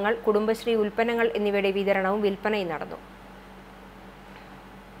 വളങ്ങൾ, കുടുംബശ്രീ ഉൽപ്പന്നങ്ങൾ എന്നിവയുടെ വിതരണവും വിൽപ്പനയും നടന്നു.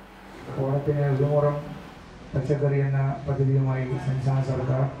 ഓണത്തിന് ഒരുമുറം പച്ചക്കറി എന്ന പദ്ധതിയുമായി സംസ്ഥാന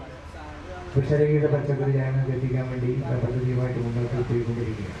സർക്കാർ വിഷരഹിത പച്ചക്കറി ജനങ്ങൾക്ക് എത്തിക്കാൻ വേണ്ടി പദ്ധതിയുമായിട്ട് മുന്നോട്ട്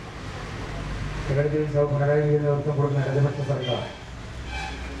പോയിക്കൊണ്ടിരിക്കുകയാണ്. കേരളത്തിൽ പിണറായി വിജയൻ നേതൃത്വം കൊടുക്കുന്ന ഇടതുപക്ഷ സർക്കാർ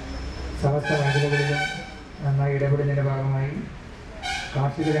സമസ്ത മേഖലകളിലും നന്നായി ഇടപെടുന്നതിൻ്റെ ഭാഗമായി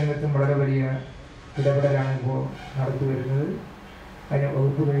കാർഷിക രംഗത്തും വളരെ വലിയ ഇടപെടലാണ് ഇപ്പോൾ നടത്തി വരുന്നത്. അതിന്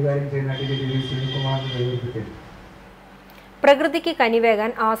വകുപ്പ് കൈകാര്യം ചെയ്യുന്ന അഡ്വക്കേറ്റ് സുനിൽകുമാറിന്റെ നേതൃത്വത്തിൽ പ്രകൃതിക്ക്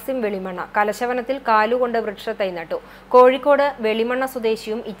കനിവേകാൻ ആസിം വെളിമണ്ണ കലശവനത്തിൽ കാലുകൊണ്ട് വൃക്ഷത്തൈ നട്ടു. കോഴിക്കോട് വെളിമണ്ണ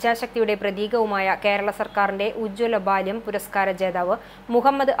സ്വദേശിയും ഇച്ഛാശക്തിയുടെ പ്രതീകവുമായ കേരള സർക്കാരിന്റെ ഉജ്ജ്വല ബാല്യം പുരസ്കാര ജേതാവ്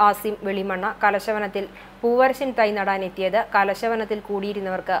മുഹമ്മദ് ആസിം വെളിമണ്ണ കലശവനത്തിൽ പൂവരശിൻ തൈ നടാനെത്തിയത് കലശവനത്തിൽ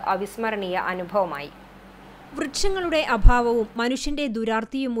കൂടിയിരുന്നവർക്ക് അവിസ്മരണീയ അനുഭവമായി. വൃക്ഷങ്ങളുടെ അഭാവവും മനുഷ്യന്റെ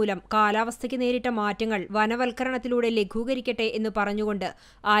ദുരാർത്തിയും മൂലം കാലാവസ്ഥയ്ക്ക് നേരിട്ട മാറ്റങ്ങൾ വനവൽക്കരണത്തിലൂടെ ലഘൂകരിക്കട്ടെ എന്ന് പറഞ്ഞുകൊണ്ട്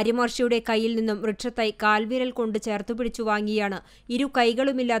ആര്യമഹർഷിയുടെ കയ്യിൽ നിന്നും വൃക്ഷത്തൈ കാൽവിരൽ കൊണ്ട് ചേർത്തുപിടിച്ചു വാങ്ങിയാണ് ഇരു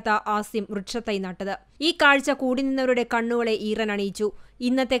കൈകളുമില്ലാത്ത ആസിം വൃക്ഷത്തൈ നട്ടത്. ഈ കാഴ്ച കൂടി നിന്നവരുടെ കണ്ണുകളെ ഈറനണിയിച്ചു.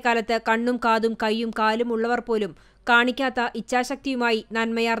 ഇന്നത്തെ കാലത്ത് കണ്ണും കാതും കൈയും കാലും ഉള്ളവർ പോലും കാണിക്കാത്ത ഇച്ഛാശക്തിയുമായി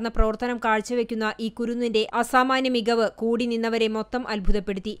നന്മയാർന്ന പ്രവർത്തനം കാഴ്ചവെക്കുന്ന ഈ കുരുന്നിന്റെ അസാമാന്യ മികവ് കൂടി നിന്നവരെ മൊത്തം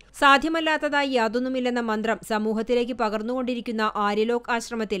അത്ഭുതപ്പെടുത്തി. സാധ്യമല്ലാത്തതായി യാതൊന്നുമില്ലെന്ന മന്ത്രം സമൂഹത്തിലേക്ക് പകർന്നുകൊണ്ടിരിക്കുന്ന ആര്യലോക്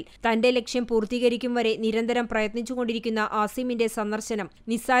ആശ്രമത്തിൽ തന്റെ ലക്ഷ്യം പൂർത്തീകരിക്കും വരെ നിരന്തരം പ്രയത്നിച്ചുകൊണ്ടിരിക്കുന്ന ആസിമിന്റെ സന്ദർശനം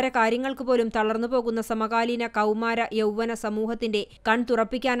നിസ്സാര കാര്യങ്ങൾക്ക് പോലും തളർന്നുപോകുന്ന സമകാലീന കൗമാര യൗവന സമൂഹത്തിന്റെ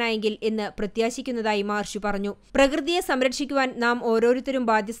കൺതുറപ്പിക്കാനായെങ്കിൽ എന്ന് പ്രത്യാശിക്കുന്നതായി മഹർഷി പറഞ്ഞു. പ്രകൃതിയെ സംരക്ഷിക്കുവാൻ നാം ഓരോരുത്തരും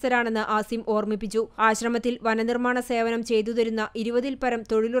ബാധ്യസ്ഥരാണെന്ന് ആസിം ഓർമ്മിപ്പിച്ചു. ആശ്രമത്തിൽ വനനിർമ്മാണ സേവനം ചെയ്തു തരുന്ന 20-ൽ പരം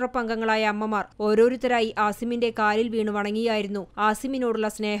തൊഴിലുറപ്പംഗങ്ങളായ അമ്മമാർ ഓരോരുത്തരായി ആസിമിന്റെ കാലിൽ വീണു വണങ്ങിയായിരുന്നു ആസിമിനോടുള്ള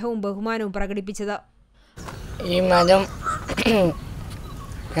സ്നേഹവും ബഹുമാനവും പ്രകടിപ്പിച്ചത്. ഈ മരം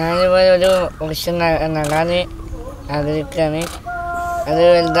ഞാനിവിടെ ഒരു വൃക്ഷം നടാൻ ആഗ്രഹിക്കുകയാണ്. അത്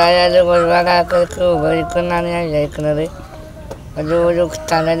വലുതായാലും ഒരുപാട് ആൾക്കാർക്ക് ഉപകരിക്കുമെന്നാണ് ഞാൻ വിചാരിക്കുന്നത്. ഒരു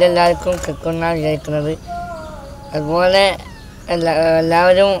തണലെല്ലാവർക്കും കിട്ടുമെന്നാണ് വിചാരിക്കുന്നത്. അതുപോലെ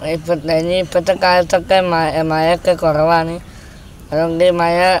എല്ലാവരും ഇപ്പോഴത്തെ കാലത്തൊക്കെ മഴയൊക്കെ കുറവാണ്. അതുകൊണ്ട്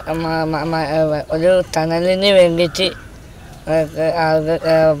മഴ ഒരു തണലിന് വേണ്ടിയിട്ട്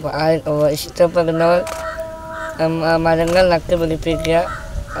ഇഷ്ടപ്പെടുന്നവർ മരങ്ങൾ നട്ടുപിടിപ്പിക്കുക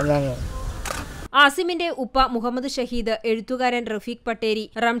അതാണ്. ആസിമിന്റെ ഉപ്പ മുഹമ്മദ് ഷഹീദ്, എഴുത്തുകാരൻ റഫീഖ് പട്ടേരി,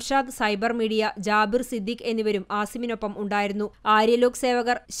 റംഷാദ്, സൈബർ മീഡിയ, ജാബിർ സിദ്ദിഖ് എന്നിവരും ആസിമിനൊപ്പം ഉണ്ടായിരുന്നു. ആര്യലോക്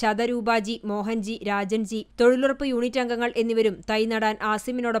സേവകർ ശതരൂപാജി, മോഹൻജി, രാജൻജി, തൊഴിലുറപ്പ് യൂണിറ്റ് അംഗങ്ങൾ എന്നിവരും തൈ നടാൻ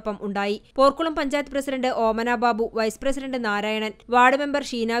ആസിമിനോടൊപ്പം ഉണ്ടായി. പോർക്കുളം പഞ്ചായത്ത് പ്രസിഡന്റ് ഓമന Babu, vice president Narayanan, ward member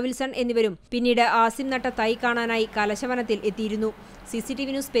Sheena Wilson എന്നിവരും പിന്നീട് ആസിം നട്ട തൈ കാണാനായി കലശവനത്തിൽ എത്തിയിരുന്നു. CCTV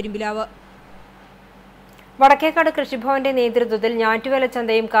news Perumpilavu. വടക്കേക്കാട് കൃഷിഭവന്റെ നേതൃത്വത്തിൽ ഞാറ്റുവേല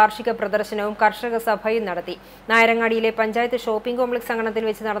ചന്തയും കാർഷിക പ്രദർശനവും കർഷക സഭയും നടത്തി. നായരങ്ങാടിയിലെ പഞ്ചായത്ത് ഷോപ്പിംഗ് കോംപ്ലക്സ് അങ്കണത്തിൽ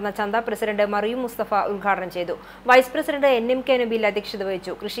വെച്ച് നടന്ന ചന്ത പ്രസിഡന്റ് മറിയം മുസ്തഫ ഉദ്ഘാടനം ചെയ്തു. വൈസ് പ്രസിഡന്റ് NMK നബീൽ അധ്യക്ഷത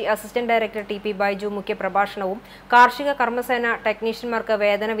വഹിച്ചു. കൃഷി അസിസ്റ്റന്റ് ഡയറക്ടർ TP ബൈജു മുഖ്യപ്രഭാഷണവും കാർഷിക കർമ്മസേന ടെക്നീഷ്യന്മാർക്ക്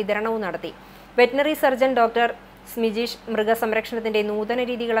വേതന വിതരണവും നടത്തി. വെറ്റിനറി സർജൻ ഡോക്ടർ സ്മിജീഷ് മൃഗസംരക്ഷണത്തിന്റെ നൂതന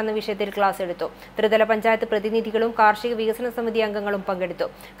രീതികൾ എന്ന വിഷയത്തിൽ ക്ലാസ് എടുത്തു. ത്രിതല പഞ്ചായത്ത് പ്രതിനിധികളും കാർഷിക വികസന സമിതി അംഗങ്ങളും പങ്കെടുത്തു.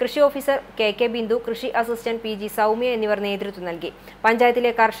 കൃഷി ഓഫീസർ KK ബിന്ദു, കൃഷി അസിസ്റ്റന്റ് PG സൗമ്യ എന്നിവർ നേതൃത്വം നൽകി.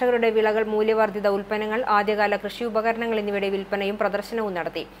 പഞ്ചായത്തിലെ കർഷകരുടെ വിളകൾ, മൂല്യവർദ്ധിത ഉൽപ്പന്നങ്ങൾ, ആദ്യകാല കൃഷി ഉപകരണങ്ങൾ എന്നിവയുടെ വിൽപ്പനയും പ്രദർശനവും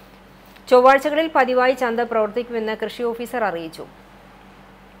നടത്തി. ചൊവ്വാഴ്ചകളിൽ പതിവായി ചന്ത പ്രവർത്തിക്കുമെന്ന് കൃഷി ഓഫീസർ അറിയിച്ചു.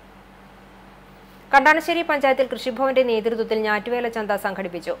 കണ്ടാണശ്ശേരി പഞ്ചായത്തിൽ കൃഷിഭവന്റെ നേതൃത്വത്തിൽ ഞാറ്റുവേല ചന്ത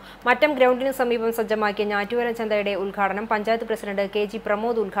സംഘടിപ്പിച്ചു. മറ്റം ഗ്രൗണ്ടിന് സമീപം സജ്ജമാക്കിയ ഞാറ്റുവേല ചന്തയുടെ ഉദ്ഘാടനം പഞ്ചായത്ത് പ്രസിഡന്റ് KG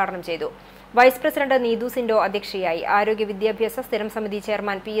പ്രമോദ് ഉദ്ഘാടനം ചെയ്തു. വൈസ് പ്രസിഡന്റ് നീതു സിൻഡോ അധ്യക്ഷയായി. ആരോഗ്യ വിദ്യാഭ്യാസ സ്ഥിരം സമിതി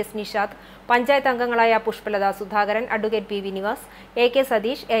ചെയർമാൻ PS നിഷാദ്, പഞ്ചായത്ത് അംഗങ്ങളായ Pushpalatha Sudhakaran, advocate PV Niwas, AK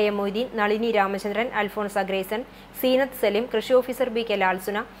Satheesh, AM Moideen, Nalini Ramachandran, Alphonsa Grayson, Zeenath Saleem, കൃഷി officer BK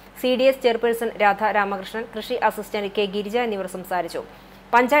ലാൽസുന, CDS chairperson Radha Ramakrishnan, കൃഷി അസിസ്റ്റന്റ് K ഗിരിജ എന്നിവർ സംസാരിച്ചു.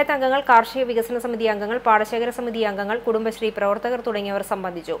 പഞ്ചായത്ത് അംഗങ്ങൾ, കാർഷിക വികസന സമിതി അംഗങ്ങൾ, പാടശേഖര സമിതി അംഗങ്ങൾ, കുടുംബശ്രീ പ്രവർത്തകർ തുടങ്ങിയവർ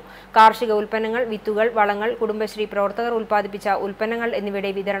സംബന്ധിച്ചു. കാർഷിക ഉൽപ്പന്നങ്ങൾ, വിത്തുകൾ, വളങ്ങൾ, കുടുംബശ്രീ പ്രവർത്തകർ ഉൽപ്പാദിപ്പിച്ച ഉൽപ്പന്നങ്ങൾ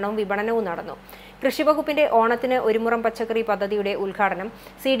എന്നിവയുടെ വിതരണവും വിപണനവും നടന്നു. കൃഷിവകുപ്പിന്റെ ഓണത്തിന് ഒരു മുറം പച്ചക്കറി പദ്ധതിയുടെ ഉദ്ഘാടനം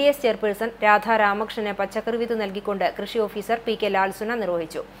CDS ചെയർപേഴ്സൺ രാധ രാമകൃഷ്ണന് പച്ചക്കറി വിത്ത് നൽകിക്കൊണ്ട് കൃഷി ഓഫീസർ PK ലാൽസുന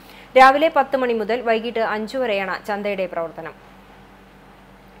നിർവഹിച്ചു. രാവിലെ 10 മണി മുതൽ വൈകിട്ട് 5 വരെയാണ് ചന്തയുടെ പ്രവർത്തനം.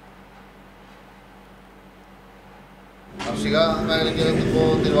 കാർഷിക മേഖലയ്ക്ക് ഇപ്പോൾ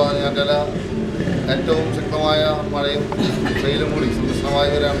തിരുവാതിര ഏറ്റവും ശക്തമായ മഴയും വെയിലും കൂടി സമ്മിശ്രമായി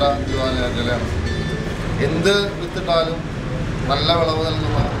വരേണ്ട തിരുവാതിരയാണ്. എന്ത് വിത്തിട്ടാലും നല്ല വിളവ്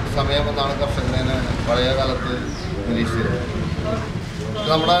നൽകുന്ന സമയമെന്നാണ് കർഷകനെ പഴയ കാലത്ത് നിരീക്ഷിച്ചത്.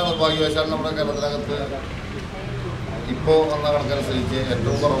 നമ്മുടെ നിർഭാഗ്യവശാൽ നമ്മുടെ കേരളത്തിനകത്ത് ഇപ്പോൾ വന്ന കണക്കനുസരിച്ച്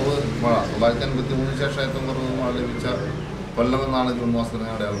ഏറ്റവും കുറവ് മഴ 1953 ശേഷം ഏറ്റവും കുറവ് മഴ ലഭിച്ച കൊല്ലമെന്നാണ് ജൂൺ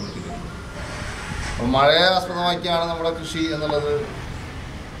മാസത്തിന് അടയാളപ്പെടുത്തിയത്. മഴയെ ആസ്പദമാക്കിയാണ് നമ്മുടെ കൃഷി എന്നുള്ളത്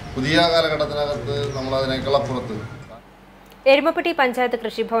പുതിയ കാലഘട്ടത്തിനകത്ത് നമ്മളതിനേക്കാൾ അപ്പുറത്ത്. എരുമപ്പെട്ടി പഞ്ചായത്ത്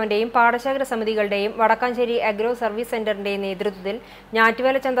കൃഷിഭവന്റെയും പാടശേഖര സമിതികളുടെയും വടക്കാഞ്ചേരി അഗ്രോ സർവീസ് സെന്ററിന്റെയും നേതൃത്വത്തിൽ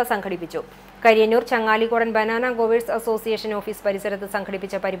ഞാറ്റുവേല ചന്ത സംഘടിപ്പിച്ചു. Kariyannur Changalikodan banana growers association office പരിസരത്ത്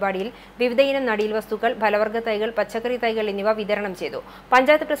സംഘടിപ്പിച്ച പരിപാടിയിൽ വിവിധയിനം നടീൽ വസ്തുക്കൾ, ഫലവർഗ തൈകൾ, പച്ചക്കറി തൈകൾ എന്നിവ വിതരണം ചെയ്തു.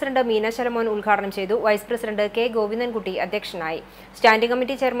 പഞ്ചായത്ത് പ്രസിഡന്റ് മീന ശലമോൻ ഉദ്ഘാടനം ചെയ്തു. വൈസ് പ്രസിഡന്റ് കെ ഗോവിന്ദൻകുട്ടി അധ്യക്ഷനായി. സ്റ്റാൻഡിംഗ്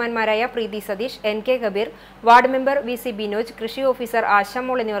കമ്മിറ്റി ചെയർമാൻമാരായ പ്രീതി Satheesh, N K Kabir, ward member V C Binoj, കൃഷി ഓഫീസർ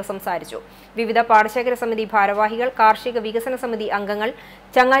ആശാമോൾ എന്നിവർ സംസാരിച്ചു. വിവിധ പാടശേഖര സമിതി ഭാരവാഹികൾ, കാർഷിക വികസന സമിതി അംഗങ്ങൾ,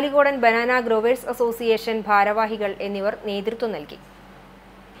 ചങ്ങാലിക്കോടൻ ബനാന ഗ്രോവേഴ്സ് അസോസിയേഷൻ ഭാരവാഹികൾ എന്നിവർ നേതൃത്വം നൽകി.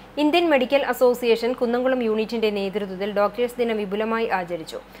 ഇന്ത്യൻ മെഡിക്കൽ അസോസിയേഷൻ കുന്നംകുളം യൂണിറ്റിന്റെ നേതൃത്വത്തിൽ ഡോക്ടേഴ്സ് ദിനം വിപുലമായി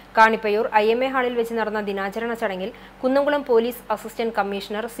ആചരിച്ചു. കാണിപ്പയൂർ IMA ഹാളിൽ വെച്ച് നടന്ന ദിനാചരണ ചടങ്ങിൽ Kunnamkulam police assistant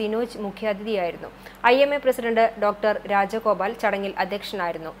commissioner Sinoj മുഖ്യാതിഥിയായിരുന്നു. IMA president doctor Rajagopal ചടങ്ങിൽ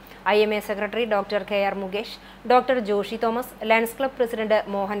അധ്യക്ഷനായിരുന്നു. IMA secretary doctor KR Mukesh, doctor Joshi Thomas, lions club president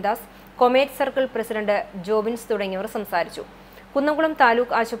Mohandas, കൊമേറ്റ് circle president Jobins തുടങ്ങിയവർ സംസാരിച്ചു. കുന്നംകുളം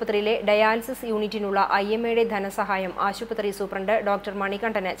താലൂക്ക് ആശുപത്രിയിലെ ഡയാലിസിസ് യൂണിറ്റിനുള്ള IMAയുടെ ധനസഹായം ആശുപത്രി സൂപ്രണ്ട് ഡോക്ടർ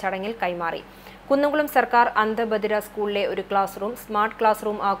മണികണ്ഠന് ചടങ്ങിൽ കൈമാറി. കുന്നംകുളം സർക്കാർ അന്ധബധിര സ്കൂളിലെ ഒരു class room smart class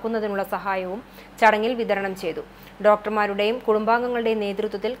room ആക്കുന്നതിനുള്ള സഹായവും ചടങ്ങിൽ വിതരണം ചെയ്തു. ഡോക്ടർമാരുടെയും കുടുംബാംഗങ്ങളുടെയും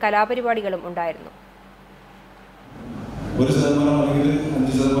നേതൃത്വത്തിൽ കലാപരിപാടികളും ഉണ്ടായിരുന്നു.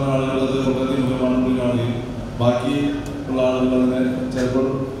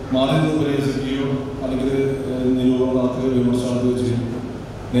 അല്ലെങ്കിൽ നിരൂപണം നടത്തുക, വിമർശനം നടത്തുകയോ ചെയ്യും.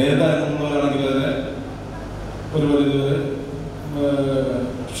 നേരത്തെ അനുഭവങ്ങളാണെങ്കിൽ അതിനെ ഒരു പരിധിവരെ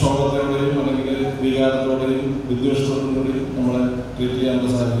ക്ഷോഭത്തോടെയും അല്ലെങ്കിൽ വികാരത്തോടെയും വിദ്വേഷത്തോടുകൂടി നമ്മളെ ട്രീറ്റ്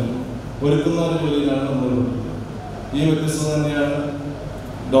ചെയ്യാനുള്ള സാഹചര്യം ഒരുക്കുന്ന ഒരു ജോലിയിലാണ് നമ്മൾ. ഈ വ്യത്യസ്തത തന്നെയാണ്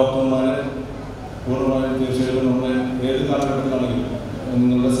ഡോക്ടർമാരെ പൂർണ്ണമായും തീർച്ചയായിട്ടും നമ്മളെ ഏത് കാലഘട്ടത്തിലാണെങ്കിലും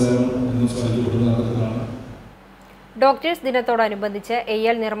നിങ്ങളുടെ സേവനം എന്ന് സ്മരിക്കപ്പെടുന്ന ഘട്ടത്തിലാണ്. ഡോക്ടേഴ്സ് ദിനത്തോടനുബന്ധിച്ച്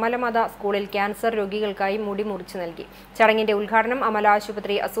AL നിർമ്മലമാത സ്കൂളിൽ ക്യാൻസർ രോഗികൾക്കായി മുടി മുറിച്ചു നൽകി. ചടങ്ങിന്റെ ഉദ്ഘാടനം അമല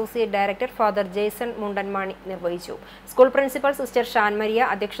ആശുപത്രി associate director father Jason Mundanmani നിർവഹിച്ചു. സ്കൂൾ പ്രിൻസിപ്പൽ സിസ്റ്റർ ഷാൻമരിയ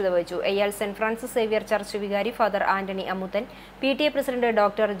അധ്യക്ഷത വഹിച്ചു. AL saint Francis Xavier church വികാരി father Antony അമുത്തൻ, PTA president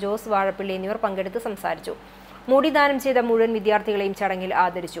doctor Jose Vazhappilly എന്നിവർ പങ്കെടുത്ത് സംസാരിച്ചു. മുടി ദാനം ചെയ്ത മുഴുവൻ വിദ്യാർത്ഥികളെയും ചടങ്ങിൽ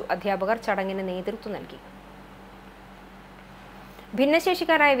ആദരിച്ചു. അധ്യാപകർ ചടങ്ങിന് നേതൃത്വം നൽകി.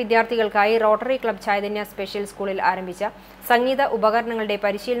 ഭിന്നശേഷിക്കാരായ വിദ്യാർത്ഥികൾക്കായി റോട്ടറി ക്ലബ് ചൈതന്യ സ്പെഷ്യൽ സ്കൂളിൽ ആരംഭിച്ച സംഗീത ഉപകരണങ്ങളുടെ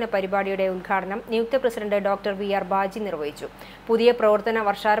പരിശീലന പരിപാടിയുടെ ഉദ്ഘാടനം നിയുക്ത പ്രസിഡന്റ് ഡോക്ടർ VR ബാജി നിർവഹിച്ചു. പുതിയ പ്രവർത്തന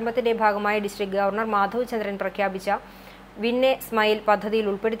വർഷാരംഭത്തിന്റെ ഭാഗമായി ഡിസ്ട്രിക്ട് ഗവർണർ മാധവ് ചന്ദ്രൻ പ്രഖ്യാപിച്ച വിന്നെ സ്മൈൽ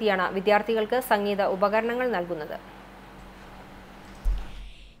പദ്ധതിയിൽ ഉൾപ്പെടുത്തിയാണ് വിദ്യാർത്ഥികൾക്ക് സംഗീത ഉപകരണങ്ങൾ നൽകുന്നത്.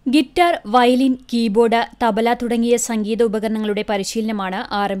 ഗിറ്റാർ, വയലിൻ, കീബോർഡ്, തബല തുടങ്ങിയ സംഗീത ഉപകരണങ്ങളുടെ പരിശീലനമാണ്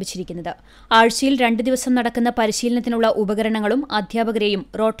ആരംഭിച്ചിരിക്കുന്നത്. ആഴ്ചയിൽ 2 ദിവസം നടക്കുന്ന പരിശീലനത്തിനുള്ള ഉപകരണങ്ങളും അധ്യാപകരെയും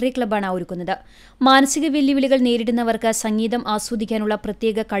റോട്ടറി ക്ലബ്ബാണ് ഒരുക്കുന്നത്. മാനസിക വെല്ലുവിളികൾ നേരിടുന്നവർക്ക് സംഗീതം ആസ്വദിക്കാനുള്ള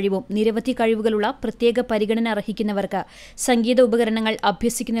പ്രത്യേക കഴിവും നിരവധി കഴിവുകളുള്ള പ്രത്യേക പരിഗണന അർഹിക്കുന്നവർക്ക് സംഗീത ഉപകരണങ്ങൾ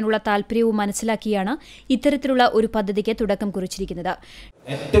അഭ്യസിക്കുന്നതിനുള്ള താൽപര്യവും മനസ്സിലാക്കിയാണ് ഇത്തരത്തിലുള്ള ഒരു പദ്ധതിക്ക് തുടക്കം കുറിച്ചിരിക്കുന്നത്.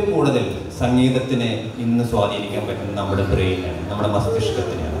 ഏറ്റവും കൂടുതൽ സംഗീതത്തിനെ ഇന്ന് സ്വാധീനിക്കാൻ പറ്റുന്നത് നമ്മുടെ ബ്രെയിനാണ്, നമ്മുടെ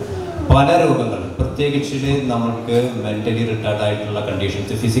മസ്തിഷ്കത്തിനെയാണ്. പല രോഗങ്ങളും പ്രത്യേകിച്ച് നമുക്ക് മെന്റലി റിട്ടയർഡ് ആയിട്ടുള്ള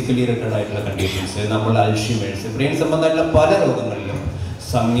കണ്ടീഷൻസ്, ഫിസിക്കലി റിട്ടയർഡ് ആയിട്ടുള്ള കണ്ടീഷൻസ്, നമ്മൾ അൽഷിമേഴ്സ്, ബ്രെയിൻ സംബന്ധമായിട്ടുള്ള പല രോഗങ്ങളിലും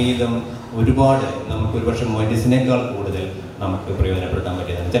സംഗീതം ഒരുപാട് നമുക്ക് ഒരുപക്ഷെ മെഡിസിനേക്കാൾ കൂടുതൽ നമുക്ക് പ്രയോജനപ്പെടുത്താൻ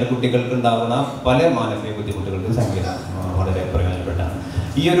പറ്റിയതാണ്. ചില കുട്ടികൾക്ക് ഉണ്ടാകുന്ന പല മാനസിക ബുദ്ധിമുട്ടുകൾക്കും സംഗീതം വളരെ പ്രയോജനപ്പെട്ടാണ്.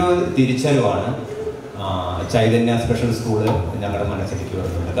 ഈ ഒരു തിരിച്ചറിവാണ് ചൈതന്യ സ്പെഷ്യൽ സ്കൂള് ഞങ്ങളുടെ മനസ്സിലേക്ക്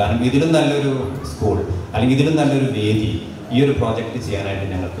വരുന്നുണ്ട്. കാരണം ഇതിലും നല്ലൊരു സ്കൂൾ അല്ലെങ്കിൽ ഇതിലും നല്ലൊരു വേദി ഈ ഒരു പ്രോജക്റ്റ് ചെയ്യാനായിട്ട്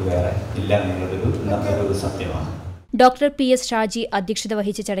ഞങ്ങൾക്ക് വേറെ ഇല്ല എന്നുള്ളൊരു സത്യമാണ്. ഡോക്ടർ PS ഷാജി അധ്യക്ഷത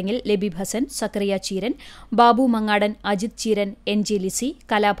വഹിച്ച ചടങ്ങിൽ ലബീബ് ഹസൻ, സക്കറിയ ചീരൻ, ബാബു മങ്ങാടൻ, അജിത് ചീരൻ, NJ ലിസി,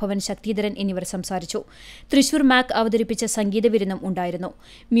 കലാഭവൻ ശക്തിധരൻ എന്നിവർ സംസാരിച്ചു. തൃശൂർ മാക് അവതരിപ്പിച്ച സംഗീത വിരുന്നും ഉണ്ടായിരുന്നു.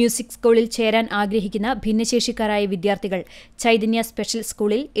 മ്യൂസിക് സ്കൂളിൽ ചേരാൻ ആഗ്രഹിക്കുന്ന ഭിന്നശേഷിക്കാരായ വിദ്യാർത്ഥികൾ ചൈതന്യ സ്പെഷ്യൽ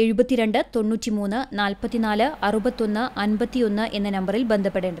സ്കൂളിൽ 72 93 44 61 51 എന്ന നമ്പറിൽ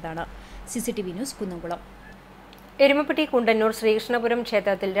ബന്ധപ്പെടേണ്ടതാണ്. CCTV news Kunnamkulam. എരുമപ്പെട്ടി കുണ്ടന്നൂർ ശ്രീകൃഷ്ണപുരം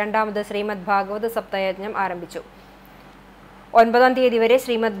ക്ഷേത്രത്തിൽ 2ാമത് ശ്രീമദ് ഭാഗവത സപ്തായജ്ഞം ആരംഭിച്ചു. 9-ാം തീയതി വരെ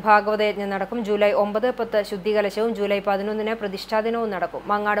ശ്രീമദ് ഭാഗവത യജ്ഞം നടക്കും. ജൂലൈ 9, 10 ശുദ്ധികലശവും ജൂലൈ 11 പ്രതിഷ്ഠാദിനവും നടക്കും.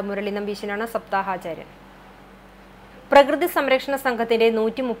 മങ്ങാട് മുരളി നമ്പീശനാണ് സപ്താഹാചാര്യൻ. പ്രകൃതി സംരക്ഷണ സംഘത്തിന്റെ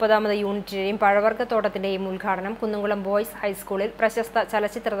 130ാമത് യൂണിറ്റിന്റെയും പഴവർഗ്ഗത്തോട്ടത്തിന്റെയും ഉദ്ഘാടനം കുന്നംകുളം ബോയ്സ് ഹൈസ്കൂളിൽ പ്രശസ്ത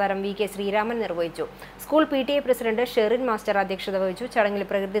ചലച്ചിത്രതാരം VK ശ്രീരാമൻ നിർവഹിച്ചു. School PTA president Sherin master അധ്യക്ഷത വഹിച്ചു. ചടങ്ങിൽ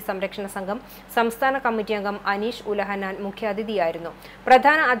പ്രകൃതി സംരക്ഷണ സംഘം സംസ്ഥാന കമ്മിറ്റി അംഗം അനീഷ് ഉലഹന്നാൻ മുഖ്യാതിഥിയായിരുന്നു.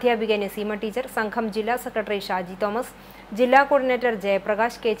 പ്രധാന അധ്യാപിക നസീമ ടീച്ചർ, സംഘം ജില്ലാ സെക്രട്ടറി ഷാജി തോമസ്, ജില്ലാ coordinator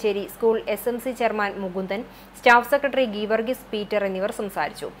Jayaprakash Kecheri, school SMC chairman Mukundan, staff secretary Geevarghese Peter എന്നിവർ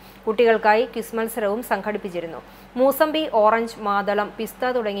സംസാരിച്ചു. കുട്ടികൾക്കായി ക്വിസ് മത്സരവും സംഘടിപ്പിച്ചിരുന്നു. മൂസമ്പി, ഓറഞ്ച്, മാതളം,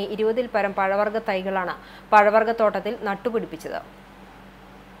 പിസ്ത തുടങ്ങി 20-ൽ പരം പഴവർഗ്ഗ തൈകളാണ് പഴവർഗ്ഗത്തോട്ടത്തിൽ നട്ടുപിടിപ്പിച്ചത്.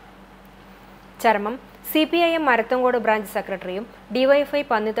 ചരമം CPIM മരത്തങ്കോട് ബ്രാഞ്ച് സെക്രട്ടറിയും DYFI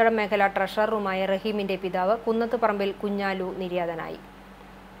പന്നിത്തടം മേഖല ട്രഷററുമായ റഹീമിന്റെ പിതാവ് കുന്നത്തുപറമ്പിൽ കുഞ്ഞാലു നിര്യാതനായി.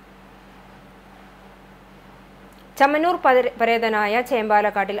 ചമ്മന്നൂർ പരേതനായ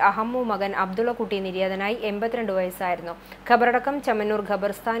ചേമ്പാലക്കാട്ടിൽ അഹമ്മു മകൻ അബ്ദുള്ളക്കുട്ടി നിര്യാതനായി 82 വയസ്സായിരുന്നു. ഖബറടക്കം ചമ്മന്നൂർ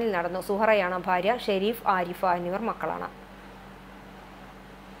ഖബർസ്ഥാനിൽ നടന്നു. സുഹറയാണ് ഭാര്യ. ഷെരീഫ്, ആരിഫ എന്നിവർ മക്കളാണ്.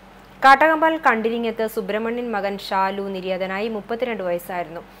 കാട്ടകമ്പാൽ കണ്ടിരിങ്ങത്ത് സുബ്രഹ്മണ്യൻ മകൻ ഷാലു നിര്യാതനായി 32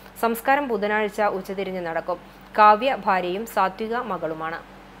 വയസ്സായിരുന്നു. സംസ്കാരം ബുധനാഴ്ച ഉച്ചതിരിഞ്ഞ് നടക്കും. കാവ്യ ഭാര്യയും സാത്വിക മകളുമാണ്.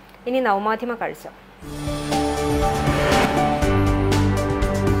 ഇനി നവമാധ്യമ കാഴ്ച.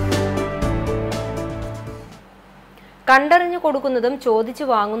 കണ്ടറിഞ്ഞു കൊടുക്കുന്നതും ചോദിച്ചു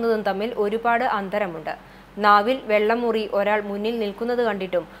വാങ്ങുന്നതും തമ്മിൽ ഒരുപാട് അന്തരമുണ്ട്. നാവിൽ വെള്ളമുറി ഒരാൾ മുന്നിൽ നിൽക്കുന്നത്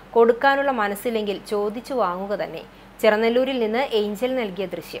കണ്ടിട്ടും കൊടുക്കാനുള്ള മനസ്സില്ലെങ്കിൽ ചോദിച്ചു വാങ്ങുക തന്നെ. ചെറുനെല്ലൂരിൽ നിന്ന് ഏഞ്ചൽ നൽകിയ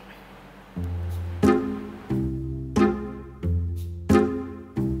ദൃശ്യം.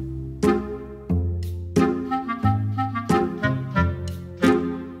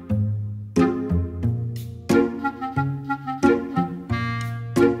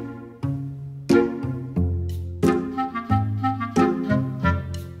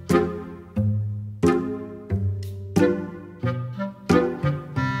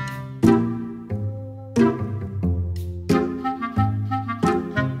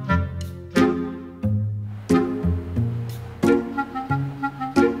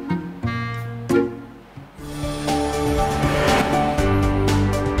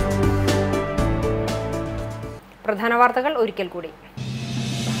 പ്രധാന വാർത്തകൾ ഒരിക്കൽ കൂടി.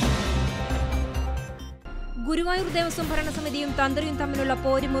 ഗുരുവായൂർ ദേവസ്വം ഭരണസമിതിയും തന്ത്രിയും തമ്മിലുള്ള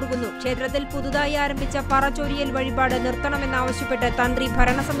പോര് മുറുകുന്നു. ക്ഷേത്രത്തിൽ പുതുതായി ആരംഭിച്ച പറചൊരിയൽ വഴിപാട് നിർത്തണമെന്നാവശ്യപ്പെട്ട് തന്ത്രി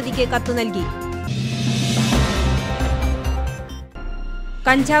ഭരണസമിതിക്ക് കത്ത് നൽകി.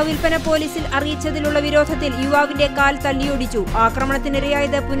 കഞ്ചാവ് വിൽപ്പന പോലീസിൽ അറിയിച്ചതിലുള്ള വിരോധത്തിൽ യുവാവിന്റെ കാൽ തല്ലിയൊടിച്ചു.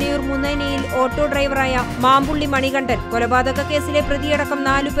 ആക്രമണത്തിനിരയായത് പുനയൂർ മുന്നേനയിൽ ഓട്ടോ ഡ്രൈവറായ മാമ്പുള്ളി മണികണ്ഠൻ. കൊലപാതക കേസിലെ പ്രതിയടക്കം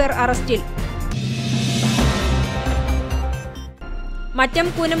 4 പേർ അറസ്റ്റിൽ. മറ്റം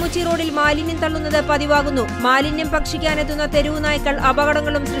കുനമുച്ചി റോഡിൽ മാലിന്യം തള്ളുന്നത് പതിവാകുന്നു. മാലിന്യം ഭക്ഷിക്കാനെത്തുന്ന തെരുവു നായ്ക്കൾ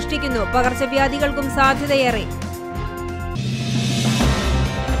അപകടങ്ങളും സൃഷ്ടിക്കുന്നു. പകർച്ചവ്യാധികൾക്കും സാധ്യതയേറെ.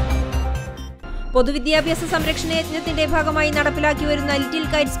 പൊതുവിദ്യാഭ്യാസ സംരക്ഷണ യജ്ഞത്തിന്റെ ഭാഗമായി നടപ്പിലാക്കി വരുന്ന ലിറ്റിൽ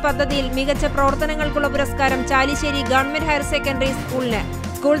കൈറ്റ്സ് പദ്ധതിയിൽ മികച്ച പ്രവർത്തനങ്ങൾക്കുള്ള പുരസ്കാരം ചാലിശ്ശേരി ഗവൺമെന്റ് ഹയർ സെക്കൻഡറി സ്കൂളിന്.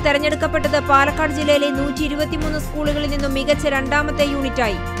 സ്കൂൾ തെരഞ്ഞെടുക്കപ്പെട്ടത് പാലക്കാട് ജില്ലയിലെ 123 സ്കൂളുകളിൽ നിന്നും മികച്ച 2ാമത്തെ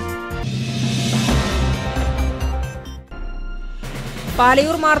യൂണിറ്റായി.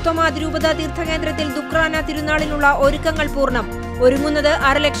 പാലയൂർ മാർത്തോമ അതിരൂപത തീർത്ഥകേന്ദ്രത്തിൽ ദുക്രാന തിരുനാളിനുള്ള ഒരുക്കങ്ങൾ പൂർണ്ണം. ഒരുങ്ങുന്നത്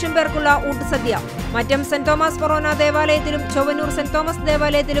 1,00,000 പേർക്കുള്ള ഊട്ടുസദ്യ. മറ്റം സെന്റ് തോമസ് ഫൊറോന ദേവാലയത്തിലും ചൊവ്വന്നൂർ സെന്റ് തോമസ്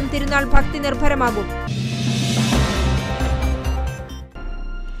ദേവാലയത്തിലും തിരുനാൾ ഭക്തി നിർഭരമാകും.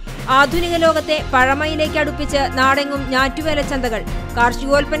 ആധുനിക ലോകത്തെ പഴമയിലേക്ക് അടുപ്പിച്ച് നാടെങ്ങും ഞാറ്റുവേല ചന്തകൾ.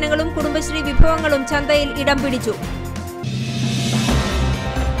 കാർഷികോൽപ്പന്നങ്ങളും കുടുംബശ്രീ വിഭവങ്ങളും ചന്തയിൽ ഇടം പിടിച്ചു.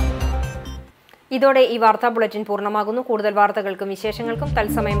 ഇതോടെ ഈ വാർത്താ ബുള്ളറ്റിൻ പൂർണ്ണമാകുന്നു. കൂടുതൽ വാർത്തകൾക്കും വിശേഷങ്ങൾക്കും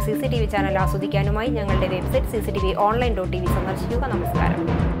തത്സമയം CCTV ചാനൽ ആസ്വദിക്കാനുമായി ഞങ്ങളുടെ വെബ്സൈറ്റ് cctvonline.tv സന്ദർശിക്കുക. നമസ്കാരം.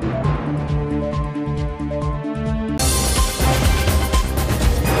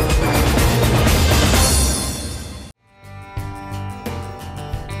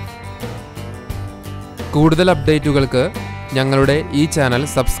 കൂടുതൽ അപ്ഡേറ്റുകൾക്ക് ഞങ്ങളുടെ ഈ ചാനൽ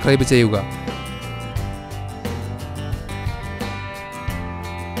സബ്സ്ക്രൈബ് ചെയ്യുക.